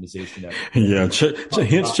hormone optimization expert. Yeah,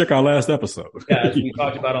 hence check our last episode. Yeah, as we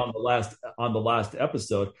talked about on the last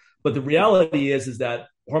episode. But the reality is that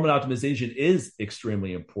hormone optimization is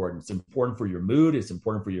extremely important. It's important for your mood. It's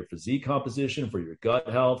important for your physique composition, for your gut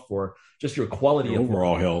health, for just your quality of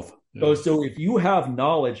overall health. Yeah. So if you have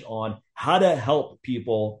knowledge on how to help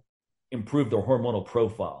people improve their hormonal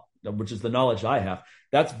profile, which is the knowledge I have,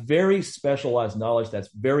 that's very specialized knowledge. That's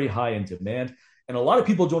very high in demand. And a lot of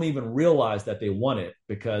people don't even realize that they want it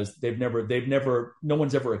because no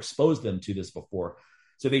one's ever exposed them to this before.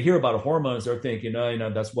 So they hear about hormones, they're thinking,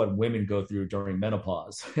 that's what women go through during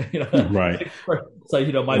menopause. Right. It's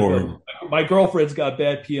like, my girlfriend's got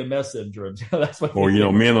bad PMS syndrome. That's what. Or,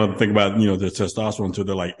 men don't think about, their testosterone until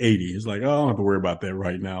they're like 80. It's like, oh, I don't have to worry about that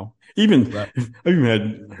right now. Even, right. I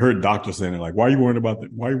even heard doctors saying it, like, why are you worried about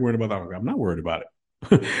that? Why are you worried about that? I'm not worried about it.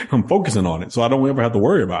 I'm focusing on it. So I don't ever have to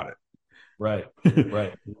worry about it. Right.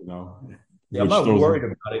 Right. Yeah, I'm not worried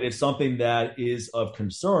about it. It's something that is of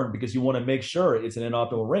concern because you want to make sure it's in an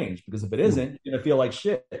optimal range. Because if it isn't, you're going to feel like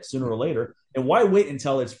shit sooner or later. And why wait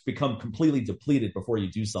until it's become completely depleted before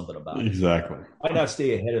you do something about it? Exactly. Why not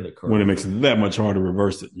stay ahead of the curve? When it makes it that much harder to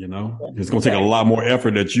reverse it, It's going to take a lot more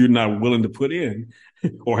effort that you're not willing to put in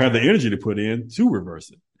or have the energy to put in to reverse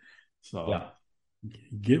it. So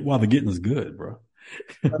get while the getting is good, bro.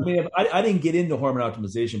 I mean, I didn't get into hormone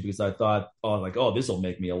optimization because I thought, this will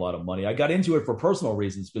make me a lot of money. I got into it for personal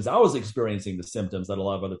reasons because I was experiencing the symptoms that a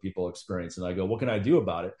lot of other people experience. And I go, what can I do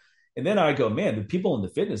about it? And then I go, man, the people in the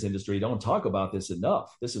fitness industry don't talk about this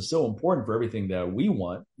enough. This is so important for everything that we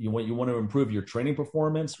want. You want to improve your training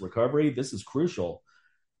performance, recovery. This is crucial.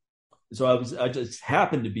 So I just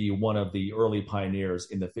happened to be one of the early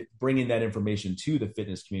pioneers in bringing that information to the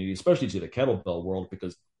fitness community, especially to the kettlebell world,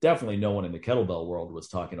 because definitely no one in the kettlebell world was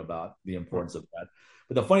talking about the importance of that.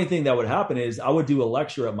 But the funny thing that would happen is I would do a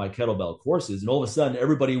lecture at my kettlebell courses, and all of a sudden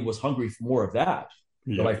everybody was hungry for more of that.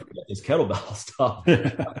 Yeah. Like, forget this kettlebell stuff.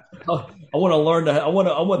 I want to learn. I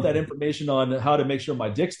want that information on how to make sure my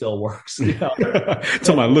dick still works.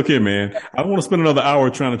 Tell me, look here, man. I don't want to spend another hour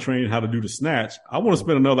trying to train how to do the snatch. I want to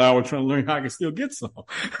spend another hour trying to learn how I can still get some.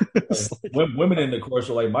 Women in the course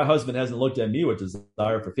are like, my husband hasn't looked at me with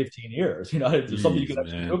desire for 15 years. There's something you can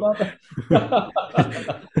actually do about that.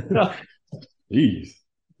 Jeez.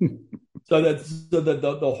 So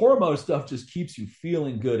the hormone stuff just keeps you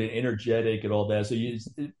feeling good and energetic and all that. So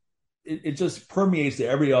it just permeates to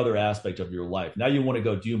every other aspect of your life. Now you want to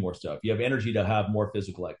go do more stuff. You have energy to have more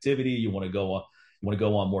physical activity. You want to go on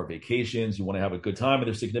more vacations. You want to have a good time with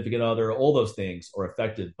your significant other. All those things are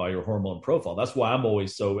affected by your hormone profile. That's why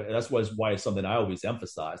why it's something I always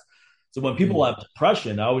emphasize. So when people have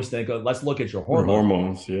depression, I always think, let's look at your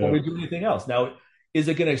hormones. Yeah. Before we do anything else. Now, is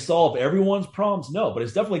it going to solve everyone's problems? No, but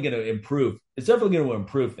it's definitely going to improve. It's definitely going to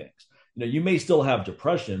improve things. You may still have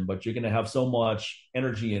depression, but you're going to have so much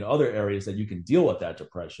energy in other areas that you can deal with that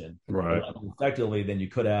depression right effectively than you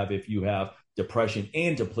could have if you have depression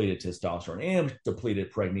and depleted testosterone and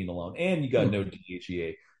depleted pregnenolone and you got no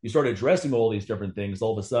DHEA. You start addressing all these different things.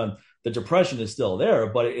 All of a sudden, the depression is still there,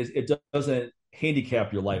 but it doesn't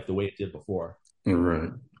handicap your life the way it did before.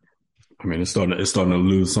 Right. I mean, it's starting to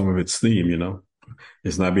lose some of its steam.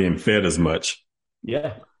 It's not being fed as much.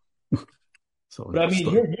 Yeah. But I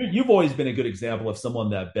mean, you've always been a good example of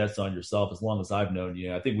someone that bets on yourself as long as I've known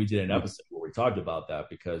you. I think we did an episode where we talked about that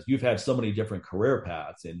because you've had so many different career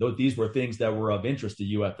paths and these were things that were of interest to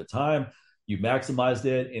you at the time. You maximized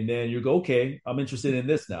it and then you go, okay, I'm interested in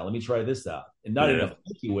this now. Let me try this out. And not in a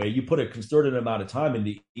funky way. You put a concerted amount of time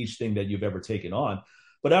into each thing that you've ever taken on.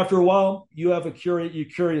 But after a while, you have a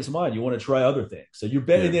curious mind. You want to try other things. So you're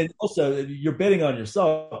betting, and also you're betting on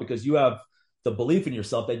yourself because you have the belief in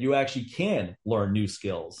yourself that you actually can learn new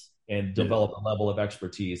skills and develop a level of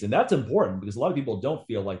expertise. And that's important because a lot of people don't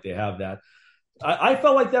feel like they have that. I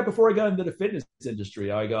felt like that before I got into the fitness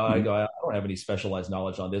industry. I don't have any specialized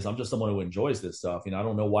knowledge on this. I'm just someone who enjoys this stuff. I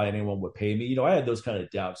don't know why anyone would pay me. I had those kind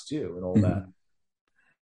of doubts too and all that.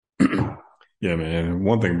 Yeah, man.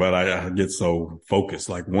 One thing about it, I get so focused.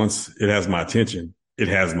 Like once it has my attention, it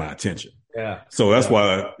has my attention. Yeah. So that's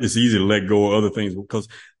why it's easy to let go of other things because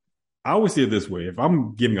I always see it this way. If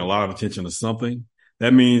I'm giving a lot of attention to something,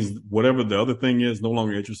 that means whatever the other thing is no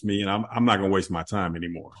longer interests me, and I'm not going to waste my time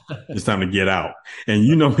anymore. It's time to get out. And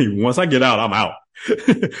you know me, once I get out, I'm out.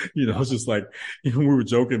 It's just like, we were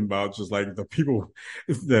joking about just like the people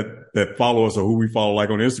that follow us or who we follow, like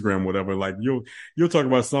on Instagram, whatever. Like you'll talk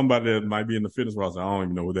about somebody that might be in the fitness world. I don't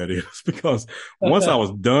even know who that is because once I was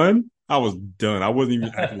done, I was done. I wasn't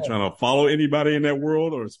even actually trying to follow anybody in that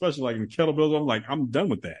world, or especially like in kettlebells. I'm like, I'm done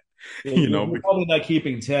with that. Yeah, You you're, know, you're probably not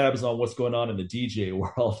keeping tabs on what's going on in the DJ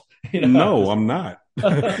world. At no, this I'm not.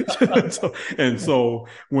 So, and so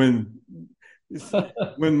when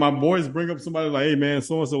my boys bring up somebody like, hey man,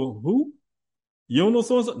 so and so, who? You don't know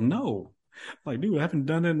so and so? No. Like, dude, I haven't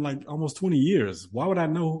done it in like almost 20 years. Why would I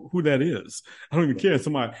know who that is? I don't even care.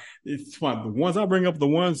 It's fine. The ones I bring up, the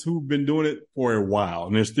ones who've been doing it for a while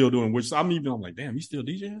and they're still doing, which I'm like, damn, you still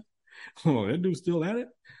DJing? Oh, that dude's still at it?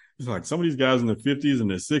 It's like some of these guys in their 50s and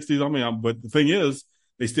their 60s. I mean, but the thing is,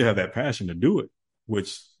 they still have that passion to do it,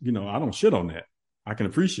 which, I don't shit on that. I can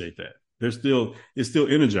appreciate that. It still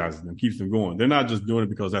energizes them, keeps them going. They're not just doing it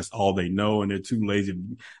because that's all they know and they're too lazy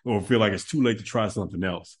or feel like it's too late to try something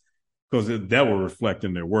else, because that will reflect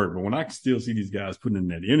in their work. But when I can still see these guys putting in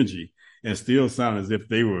that energy and still sound as if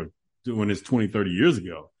they were doing this 20, 30 years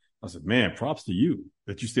ago, I said, man, props to you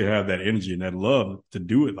that you still have that energy and that love to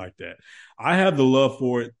do it like that. I have the love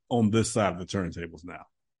for it on this side of the turntables now,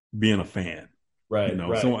 being a fan.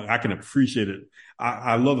 right. So I can appreciate it.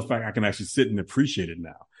 I love the fact I can actually sit and appreciate it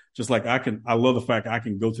now. Just like I love the fact I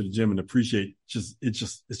can go to the gym and appreciate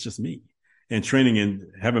it's just me, and training and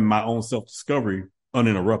having my own self-discovery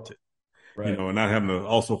uninterrupted, Right. and not having to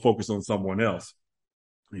also focus on someone else,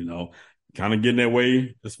 kind of getting that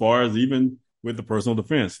way as far as even with the personal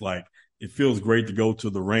defense. Like, it feels great to go to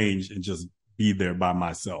the range and just be there by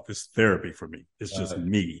myself. It's therapy for me. It's just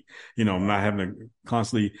me, I'm not having to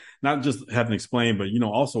constantly, not just having to explain, but,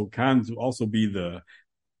 also kind of also be the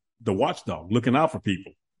watchdog looking out for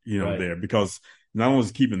people, Right. there, because not only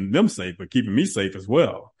is keeping them safe, but keeping me safe as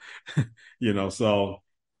well. So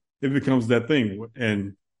it becomes that thing.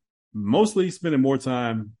 And mostly spending more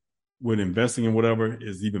time with investing in whatever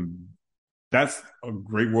that's a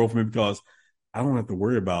great world for me, because I don't have to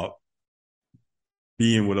worry about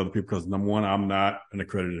being with other people, because number one, I'm not an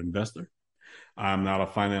accredited investor. I'm not a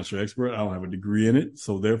financial expert. I don't have a degree in it.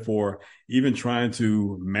 So therefore, even trying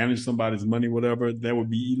to manage somebody's money, whatever, that would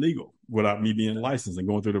be illegal without me being licensed and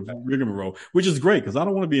going through the rigmarole, which is great because I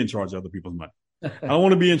don't want to be in charge of other people's money. I don't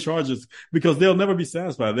want to be in charge because they'll never be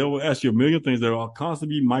satisfied. They'll ask you a million things. They'll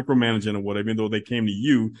constantly be micromanaging or whatever, even though they came to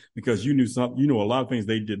you because you knew something, a lot of things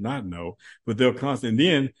they did not know, but they'll constantly,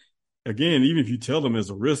 and then again, even if you tell them there's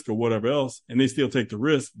a risk or whatever else, and they still take the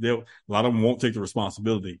risk, a lot of them won't take the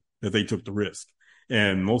responsibility that they took the risk.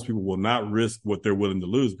 And most people will not risk what they're willing to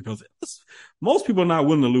lose, because most people are not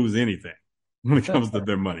willing to lose anything when it comes to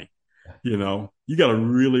their money. You got to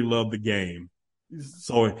really love the game.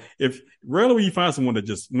 So if rarely you find someone that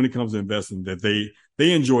just, when it comes to investing, that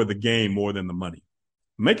they enjoy the game more than the money.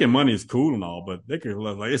 Making money is cool and all, but they can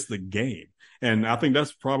like, it's the game. And I think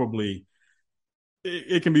that's probably,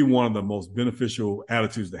 it can be one of the most beneficial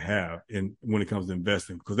attitudes to have when it comes to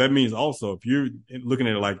investing, because that means also, if you're looking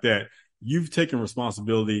at it like that, you've taken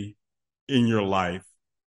responsibility in your life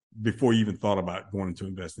before you even thought about going into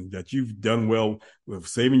investing, that you've done well with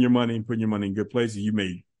saving your money and putting your money in good places. You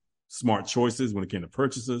made smart choices when it came to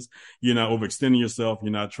purchases. You're not overextending yourself.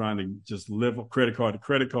 You're not trying to just live credit card to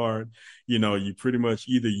credit card. You pretty much,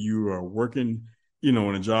 either you are working in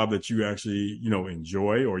a job that you actually,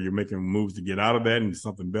 enjoy, or you're making moves to get out of that into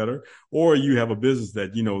something better, or you have a business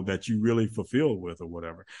that, that you really fulfill with or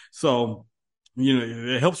whatever. So,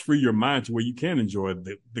 it helps free your mind to where you can enjoy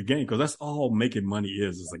the game, because that's all making money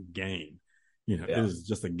is a game. It is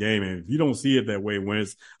just a game. And if you don't see it that way, when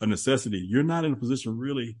it's a necessity, you're not in a position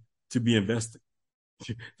really to be investing.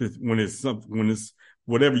 When it's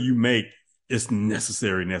whatever you make, it's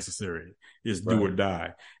necessary. It's do or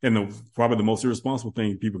die. And probably the most irresponsible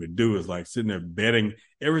thing people could do is like sitting there betting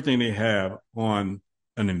everything they have on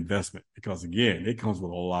an investment, because again, it comes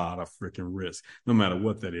with a lot of freaking risk, no matter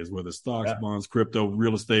what that is, whether stocks, bonds, crypto,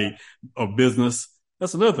 real estate, or business.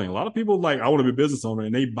 That's another thing. A lot of people I want to be a business owner,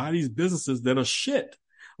 and they buy these businesses that are shit.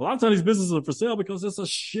 A lot of times these businesses are for sale because it's a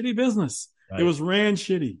shitty business. Right. It was ran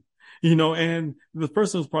shitty. And the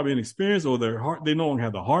person was probably inexperienced, or they no longer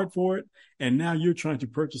have the heart for it. And now you're trying to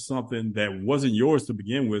purchase something that wasn't yours to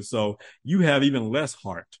begin with. So you have even less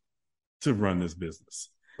heart to run this business.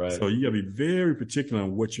 Right. So you got to be very particular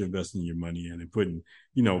on what you're investing your money in and putting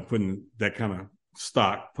that kind of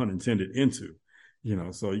stock, pun intended, into,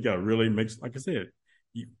 so you got to really like I said,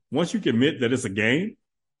 once you commit that it's a game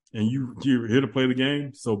and you're here to play the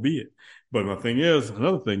game, so be it. But another thing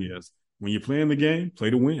is, when you're playing the game, play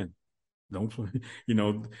to win. Don't play,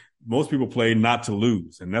 most people play not to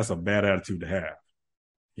lose, and that's a bad attitude to have,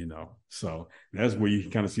 so that's where you can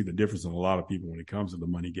kind of see the difference in a lot of people when it comes to the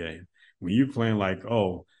money game. When you're playing like,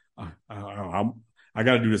 oh, I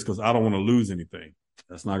got to do this because I don't want to lose anything.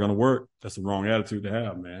 That's not going to work. That's the wrong attitude to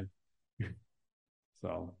have, man.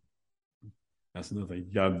 So that's another thing.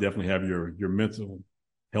 You got to definitely have your mental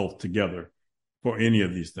health together for any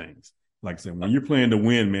of these things. Like I said, when you're playing to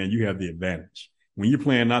win, man, you have the advantage. When you're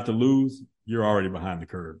playing not to lose, you're already behind the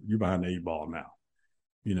curve. You're behind the 8 ball now,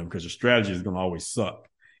 because your strategy is going to always suck.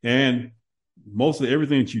 And most of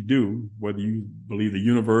everything that you do, whether you believe the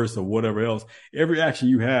universe or whatever else, every action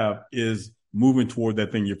you have is moving toward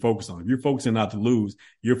that thing you're focused on. If you're focusing not to lose,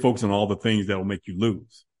 you're focusing on all the things that will make you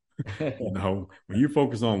lose. When you're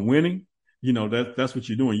focused on winning, that's what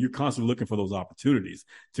you're doing. You're constantly looking for those opportunities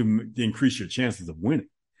to increase your chances of winning.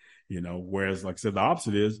 Whereas, like I said, the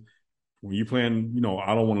opposite is when you're playing,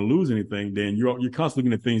 I don't want to lose anything, then you're constantly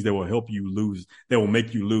looking at things that will help you lose, that will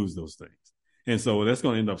make you lose those things. And so that's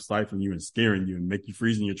going to end up stifling you and scaring you and make you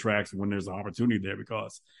freeze in your tracks when there's an opportunity there,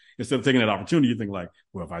 because instead of taking that opportunity, you think like,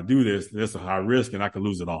 well, if I do this, that's a high risk and I could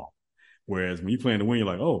lose it all. Whereas when you're playing to win, you're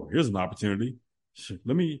like, oh, here's an opportunity.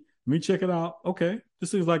 Let me check it out. Okay.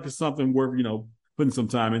 This seems like it's something worth, putting some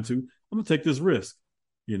time into. I'm going to take this risk.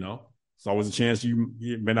 It's always a chance you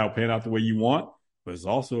may not pan out the way you want, but it's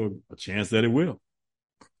also a chance that it will.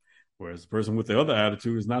 Whereas the person with the other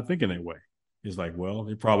attitude is not thinking that way. It's like, well,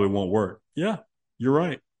 it probably won't work. Yeah, you're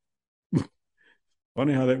right.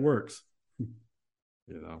 Funny how that works.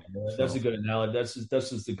 That's a good analogy. That's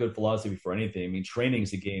just a good philosophy for anything. I mean, training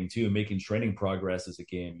is a game too. Making training progress is a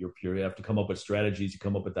game. You have to come up with strategies. You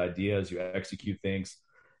come up with ideas. You execute things.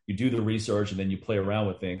 You do the research, and then you play around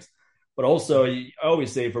with things. But also, I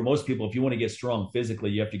always say for most people, if you want to get strong physically,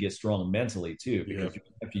 you have to get strong mentally too, because you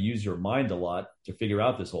have to use your mind a lot to figure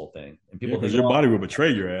out this whole thing. And people because your body will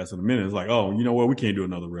betray your ass in a minute. It's like, oh, you know what? We can't do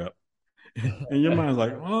another rep. And your mind's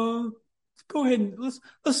like, oh, go ahead and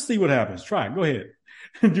let's see what happens. Try it. Go ahead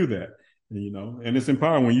and do that. And it's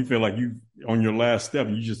empowering when you feel like you on your last step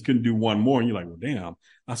and you just couldn't do one more. And you're like, well, damn,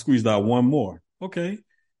 I squeezed out one more. Okay.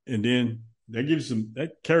 And then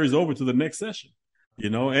that carries over to the next session.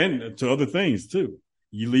 And to other things too.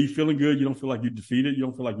 You leave feeling good. You don't feel like you defeated. You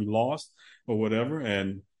don't feel like you lost or whatever.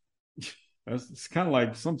 And it's kind of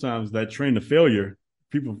like sometimes that train to failure,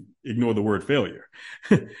 people ignore the word failure.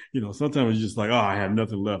 Sometimes it's just like, oh, I have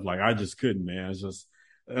nothing left. Like I just couldn't, man.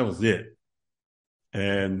 That was it.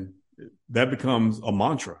 And that becomes a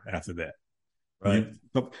mantra after that. Right.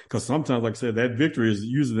 Because sometimes, like I said, that victory is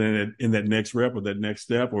usually in that next rep or that next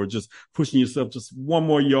step, or just pushing yourself just one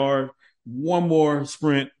more yard, one more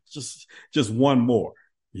sprint, just one more,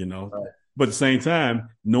 Right. But at the same time,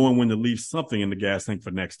 knowing when to leave something in the gas tank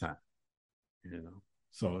for next time,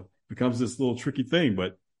 So it becomes this little tricky thing,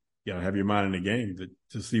 but you gotta have your mind in the game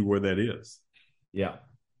to see where that is. Yeah.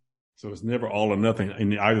 So it's never all or nothing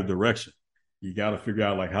in either direction. You got to figure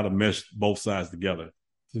out like how to mesh both sides together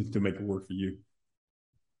to make it work for you.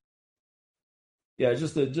 Yeah,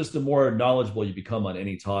 just the more knowledgeable you become on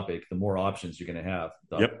any topic, the more options you're going to have.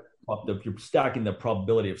 You're stacking the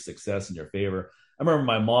probability of success in your favor. I remember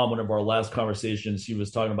my mom, one of our last conversations, she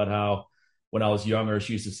was talking about how when I was younger,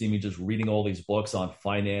 she used to see me just reading all these books on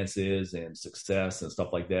finances and success and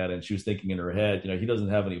stuff like that. And she was thinking in her head, he doesn't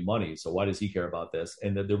have any money, so why does he care about this?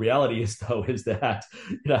 And the reality is, though, is that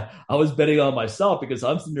I was betting on myself because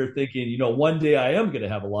I'm sitting there thinking, one day I am going to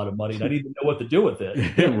have a lot of money and I need to know what to do with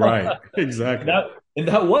it. Right. Exactly. And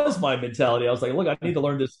that was my mentality. I was like, look, I need to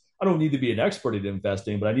learn this. I don't need to be an expert at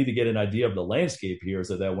investing, but I need to get an idea of the landscape here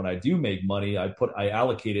so that when I do make money, I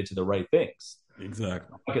allocate it to the right things.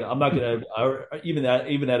 Exactly. I'm not going to, even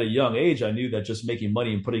at a young age, I knew that just making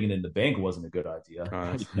money and putting it in the bank wasn't a good idea.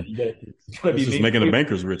 It's just making the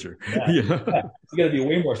bankers richer. You got to be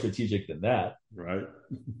way more strategic than that. Right.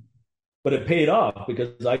 But it paid off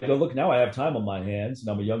because I go, look, now I have time on my hands and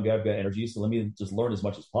I'm a young guy, I've got energy. So let me just learn as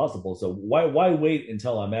much as possible. So why wait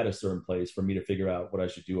until I'm at a certain place for me to figure out what I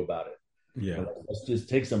should do about it? Yeah. Let's just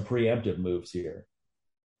take some preemptive moves here.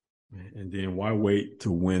 And then why wait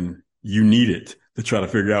to when you need it to try to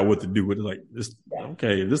figure out what to do with it? Like this,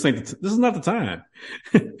 okay, this is not the time.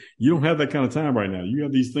 You don't have that kind of time right now. You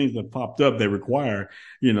have these things that popped up that require,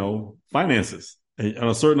 finances and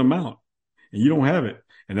a certain amount, and you don't have it.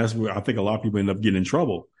 And that's where I think a lot of people end up getting in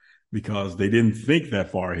trouble because they didn't think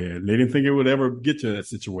that far ahead. They didn't think it would ever get to that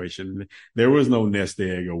situation. There was no nest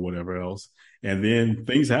egg or whatever else. And then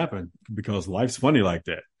things happen because life's funny like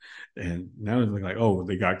that. And now it's like, oh,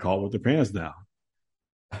 they got caught with their pants down.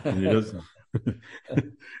 And it doesn't.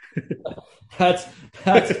 That's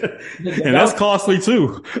costly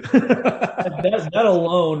too. that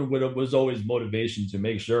alone was always motivation to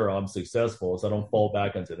make sure I'm successful, so I don't fall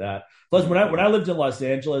back into that. Plus, when I lived in Los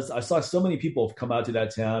Angeles, I saw so many people come out to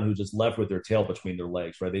that town who just left with their tail between their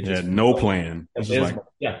legs. Right? They just had no plan. And just like,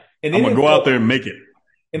 and I'm gonna go out there and make it.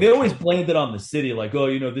 And they always blamed it on the city, like, oh,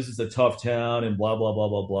 this is a tough town and blah, blah, blah,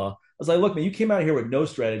 blah, blah. I was like, look, man, you came out here with no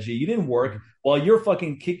strategy. You didn't work while you're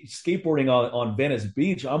fucking skateboarding on Venice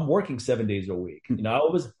Beach. I'm working 7 days a week. I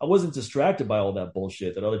wasn't distracted by all that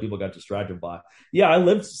bullshit that other people got distracted by. Yeah, I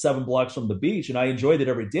lived 7 blocks from the beach and I enjoyed it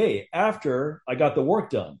every day after I got the work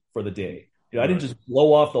done for the day. I didn't just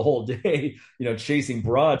blow off the whole day, chasing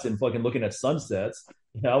broads and fucking looking at sunsets.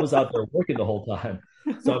 I was out there working the whole time.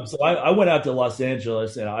 So I went out to Los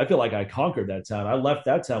Angeles and I feel like I conquered that town. I left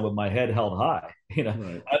that town with my head held high.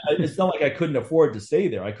 Right. It's not like I couldn't afford to stay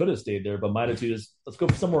there. I could have stayed there, but my attitude is let's go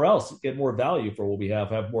somewhere else, get more value for what we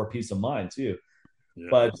have more peace of mind too. Yeah.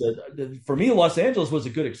 But for me, Los Angeles was a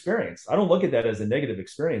good experience. I don't look at that as a negative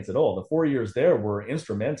experience at all. The 4 years there were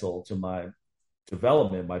instrumental to my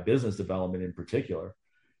development, my business development in particular.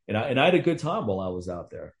 And I had a good time while I was out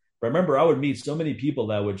there. But I remember I would meet so many people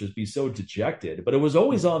that would just be so dejected, but it was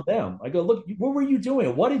always on them. I go, look, what were you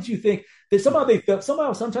doing? What did you think? That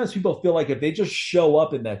sometimes people feel like if they just show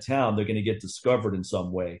up in that town, they're going to get discovered in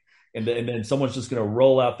some way. And then someone's just going to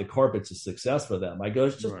roll out the carpet to success for them. I go,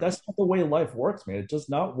 that's not the way life works, man. It does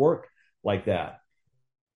not work like that.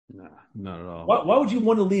 No, not at all. Why would you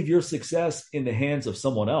want to leave your success in the hands of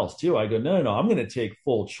someone else too? I go, no. I'm going to take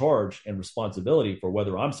full charge and responsibility for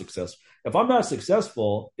whether I'm successful. If I'm not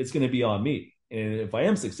successful, it's going to be on me. And if I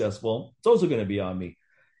am successful, it's also going to be on me.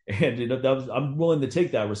 And I'm willing to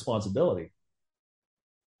take that responsibility.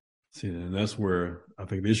 See, and that's where I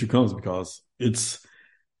think the issue comes, because it's,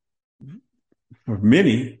 for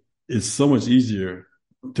many, it's so much easier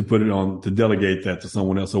to put it on, to delegate that to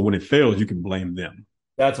someone else. So when it fails, you can blame them.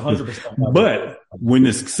 That's 100%. But when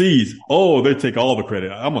it succeeds, they take all the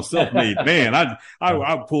credit. I'm a self-made man.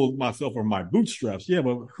 I pulled myself from my bootstraps. Yeah,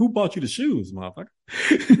 but who bought you the shoes, motherfucker?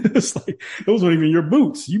 It's like, those weren't even your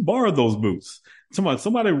boots. You borrowed those boots.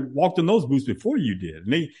 Somebody walked in those boots before you did.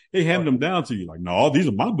 And they handed them down to you like, no, these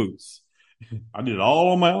are my boots. I did it all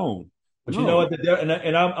on my own. But you know what?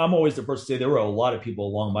 I'm always the first to say there were a lot of people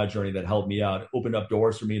along my journey that helped me out, opened up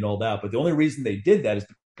doors for me and all that. But the only reason they did that is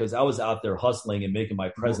because I was out there hustling and making my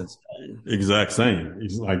presence. Exact same.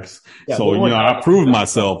 It's like, I proved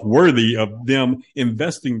myself worthy of them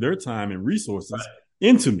investing their time and resources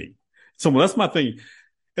into me. So that's my thing.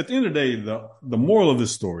 At the end of the day, the moral of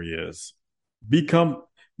this story is make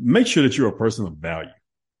sure that you're a person of value,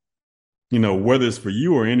 whether it's for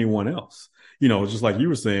you or anyone else. Just like you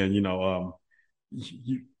were saying, you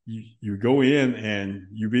go in and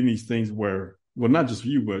you're in these things where, well, not just for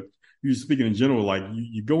you, but you're speaking in general, like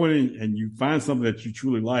you go in and you find something that you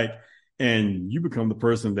truly like and you become the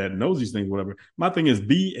person that knows these things, whatever. My thing is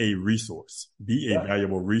be a resource, be a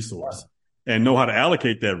valuable resource, and know how to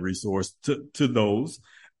allocate that resource to those,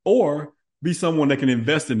 or be someone that can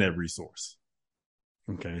invest in that resource.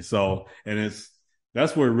 Okay. So, and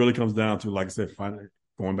that's where it really comes down to, like I said,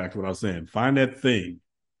 going back to what I was saying, find that thing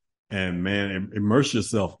and, man, immerse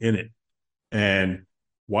yourself in it. And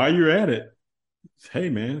while you're at it, hey,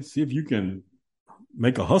 man, see if you can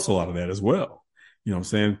make a hustle out of that as well. You know what I'm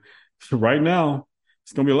saying? Right now,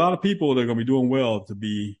 it's going to be a lot of people that are going to be doing well to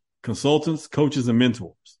be consultants, coaches, and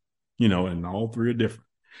mentors, and all three are different,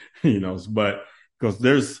 but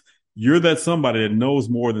because you're that somebody that knows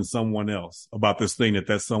more than someone else about this thing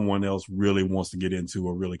that someone else really wants to get into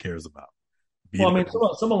or really cares about. Well, I mean,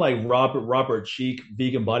 someone like Robert Cheek,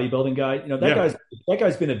 vegan bodybuilding guy, that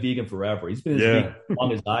guy's been a vegan forever. He's been vegan as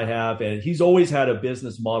long as I have. And he's always had a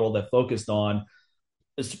business model that focused on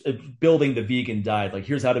building the vegan diet. Like,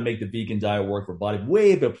 here's how to make the vegan diet work for body,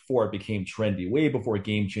 way before it became trendy, way before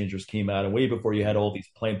Game Changers came out, and way before you had all these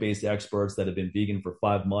plant-based experts that have been vegan for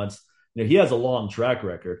 5 months. He has a long track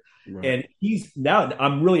record. Right. And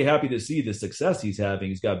I'm really happy to see the success he's having.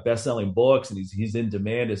 He's got best-selling books and he's in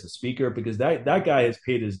demand as a speaker, because that guy has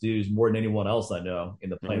paid his dues more than anyone else I know in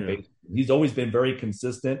the plant-based. He's always been very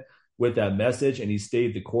consistent with that message, and he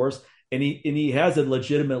stayed the course. And he has a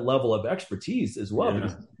legitimate level of expertise as well,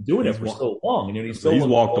 because he's been doing it for so long. And he's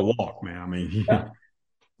walked the walk, man. I mean,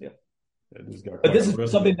 But this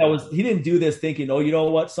is something he didn't do this thinking, you know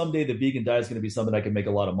what, someday the vegan diet is going to be something I can make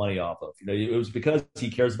a lot of money off of. It was because he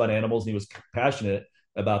cares about animals and he was passionate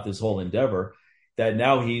about this whole endeavor that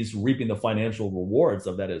now he's reaping the financial rewards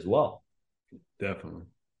of that as well. Definitely.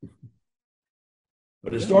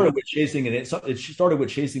 But it started with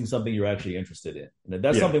chasing something you're actually interested in. And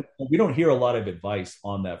that's something we don't hear a lot of advice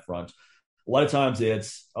on that front. A lot of times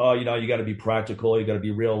it's, you got to be practical. You got to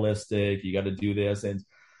be realistic. You got to do this. And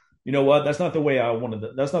you know what? That's not the way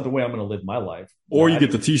that's not the way I'm going to live my life. Or you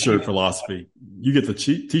get the t-shirt philosophy. You get the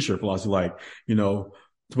t-shirt philosophy. Like,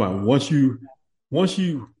 once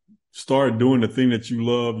you start doing the thing that you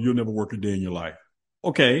love, you'll never work a day in your life.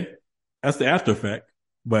 okay, that's the after effect.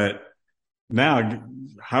 But now,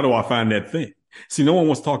 how do I find that thing? See, no one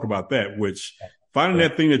wants to talk about that, which finding Yeah.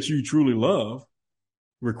 that thing that you truly love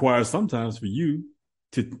requires sometimes for you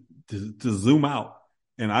to, to zoom out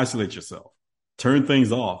and isolate yourself, turn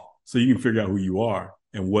things off so you can figure out who you are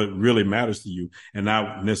and what really matters to you, and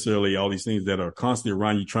not necessarily all these things that are constantly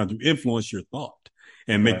around you trying to influence your thought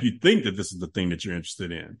and make Right. you think that this is the thing that you're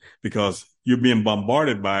interested in, because you're being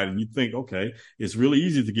bombarded by it and you think, okay, it's really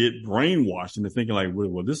easy to get brainwashed into thinking like,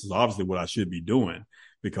 well, this is obviously what I should be doing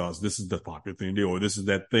because this is the popular thing to do, or this is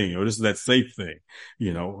that thing, or this is that safe thing,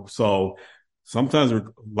 So sometimes, a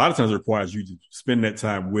lot of times, it requires you to spend that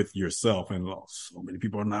time with yourself, and so many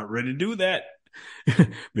people are not ready to do that.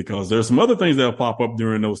 Because there's some other things that'll pop up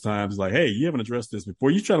during those times. Like, hey, you haven't addressed this before.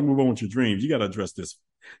 You try to move on with your dreams. You got to address this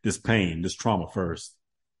pain, this trauma first,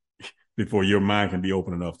 before your mind can be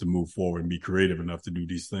open enough to move forward and be creative enough to do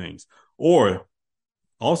these things. Or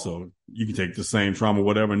also, you can take the same trauma,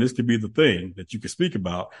 whatever, and this could be the thing that you can speak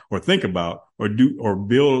about or think about or do or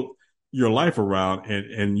build your life around,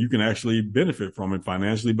 and you can actually benefit from it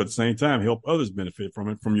financially, but at the same time, help others benefit from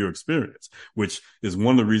it, from your experience, which is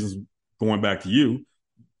one of the reasons, going back to you,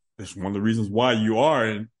 it's one of the reasons why you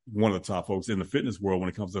are one of the top folks in the fitness world when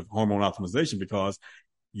it comes to hormone optimization, because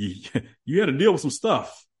you, you had to deal with some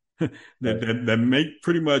stuff that make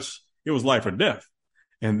pretty much, it was life or death.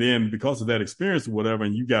 And then because of that experience or whatever,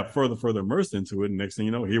 and you got further immersed into it, and next thing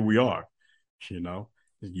you know, here we are. You're not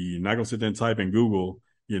going to sit there and type in Google,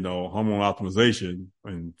 hormone optimization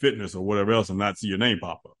and fitness or whatever else and not see your name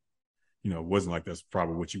pop up. It wasn't like that's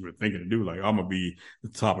probably what you were thinking to do. Like, I'm going to be the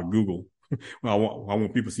top of Google. Well, I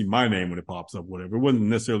want people to see my name when it pops up, whatever. It wasn't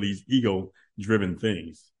necessarily these ego driven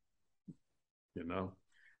things,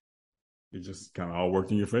 It just kind of all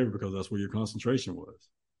worked in your favor because that's where your concentration was.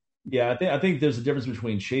 Yeah, I think there's a difference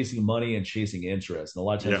between chasing money and chasing interest. And a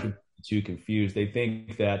lot of times people are too confused. They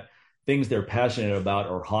think that things they're passionate about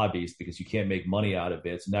are hobbies because you can't make money out of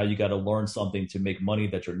it. So now you got to learn something to make money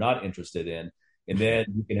that you're not interested in. And then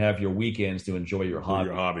you can have your weekends to enjoy your hobby.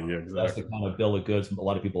 Yeah, exactly. That's the kind of bill of goods a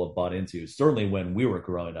lot of people have bought into, certainly when we were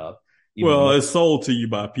growing up. Well, it's sold to you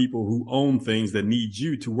by people who own things that need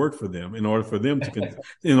you to work for them in order for them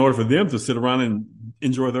to sit around and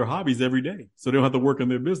enjoy their hobbies every day, so they don't have to work in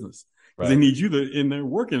their business because They need you in there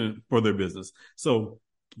working for their business. So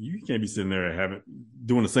you can't be sitting there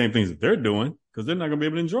doing the same things that they're doing, because they're not going to be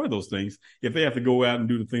able to enjoy those things if they have to go out and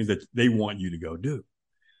do the things that they want you to go do.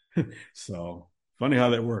 So funny how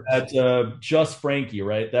that works. That's Just Frankie,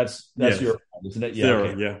 right? That's yes. Your friend, isn't it? Yeah. Sarah,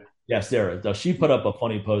 okay. Yeah. Yeah, Sarah. She put up a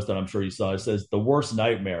funny post that I'm sure you saw. It says, "The worst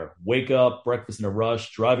nightmare: wake up, breakfast in a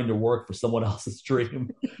rush, driving to work for someone else's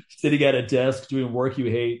dream, sitting at a desk doing work you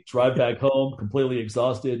hate, drive back home completely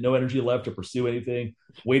exhausted, no energy left to pursue anything,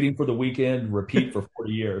 waiting for the weekend, repeat for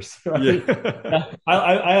 40 years." Right? Yeah.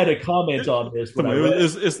 I had a comment on this.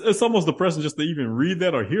 It's almost depressing just to even read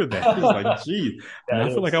that or hear that. It's like, geez, I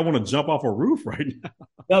feel like I want to jump off a roof right now.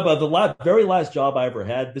 No, but the very last job I ever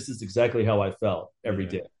had, this is exactly how I felt every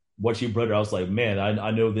day. What she put it, I was like, man,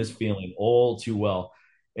 I know this feeling all too well.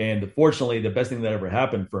 And fortunately, the best thing that ever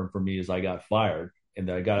happened for me is I got fired, and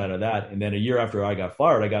I got out of that. And then a year after I got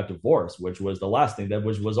fired, I got divorced, which was the last thing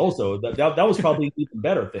which was also that was probably an even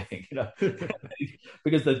better thing,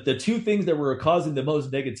 because the two things that were causing the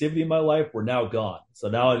most negativity in my life were now gone. So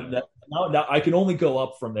now I can only go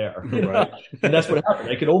up from there, right? And that's what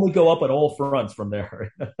happened. I could only go up on all fronts from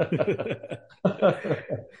there.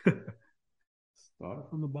 Started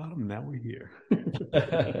from the bottom, now we're here.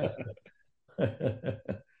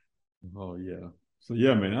 Oh yeah. So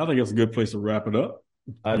yeah, man, I think that's a good place to wrap it up.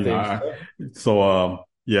 I think so.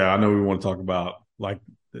 I know we want to talk about like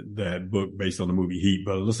that book based on the movie Heat,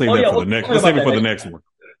 but let's save that for the next. Let's save it for the next one.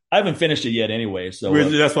 I haven't finished it yet, anyway. So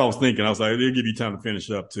that's what I was thinking. I was like, it'll give you time to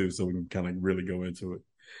finish up too, so we can kind of really go into it.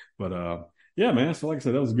 But yeah, man. So like I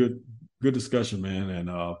said, that was a good discussion, man,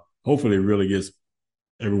 and hopefully it really gets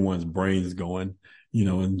everyone's brains going,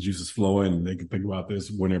 and juices flowing, and they can think about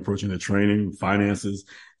this when they're approaching their training, finances,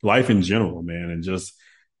 life in general, man, and just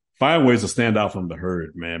find ways to stand out from the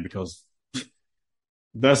herd, man, because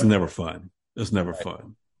that's never fun. It's never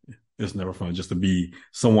fun. It's never fun just to be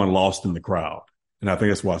someone lost in the crowd. And I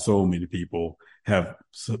think that's why so many people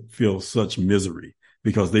feel such misery,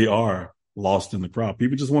 because they are lost in the crowd.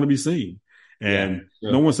 People just want to be seen. And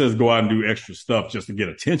no one says go out and do extra stuff just to get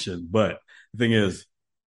attention. But the thing is,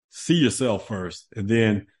 see yourself first. And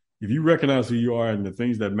then if you recognize who you are and the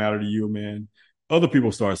things that matter to you, man, other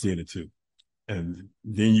people start seeing it too. And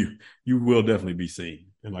then you will definitely be seen.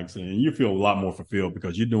 And like I said, you feel a lot more fulfilled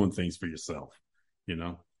because you're doing things for yourself,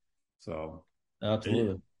 So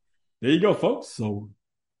absolutely. There you go, folks. So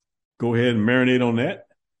go ahead and marinate on that,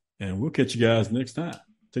 and we'll catch you guys next time.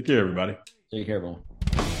 Take care, everybody. Take care, everyone.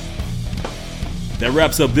 That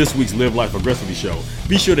wraps up this week's Live Life Aggressively show.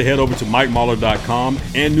 Be sure to head over to MikeMahler.com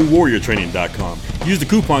and NewWarriorTraining.com. Use the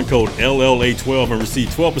coupon code LLA12 and receive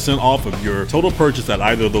 12% off of your total purchase at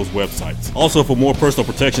either of those websites. Also, for more personal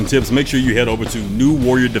protection tips, make sure you head over to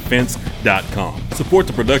NewWarriorDefense.com. Support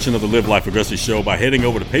the production of the Live Life Aggressively show by heading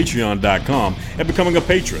over to Patreon.com and becoming a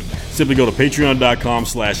patron. Simply go to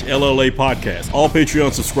Patreon.com/LLA podcast. All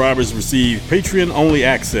Patreon subscribers receive Patreon-only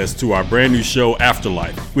access to our brand new show,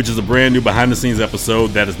 Afterlife, which is a brand new behind-the-scenes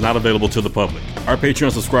episode that is not available to the public. Our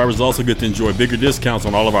Patreon subscribers also get to enjoy bigger discounts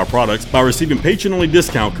on all of our products by receiving patron-only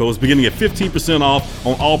discount codes beginning at 15% off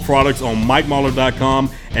on all products on MikeMahler.com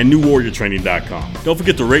and NewWarriorTraining.com. Don't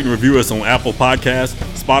forget to rate and review us on Apple Podcasts,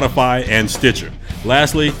 Spotify, and Stitcher.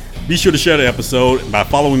 Lastly, be sure to share the episode by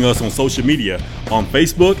following us on social media on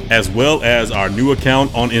Facebook as well as our new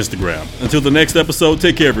account on Instagram. Until the next episode,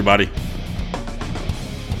 take care, everybody.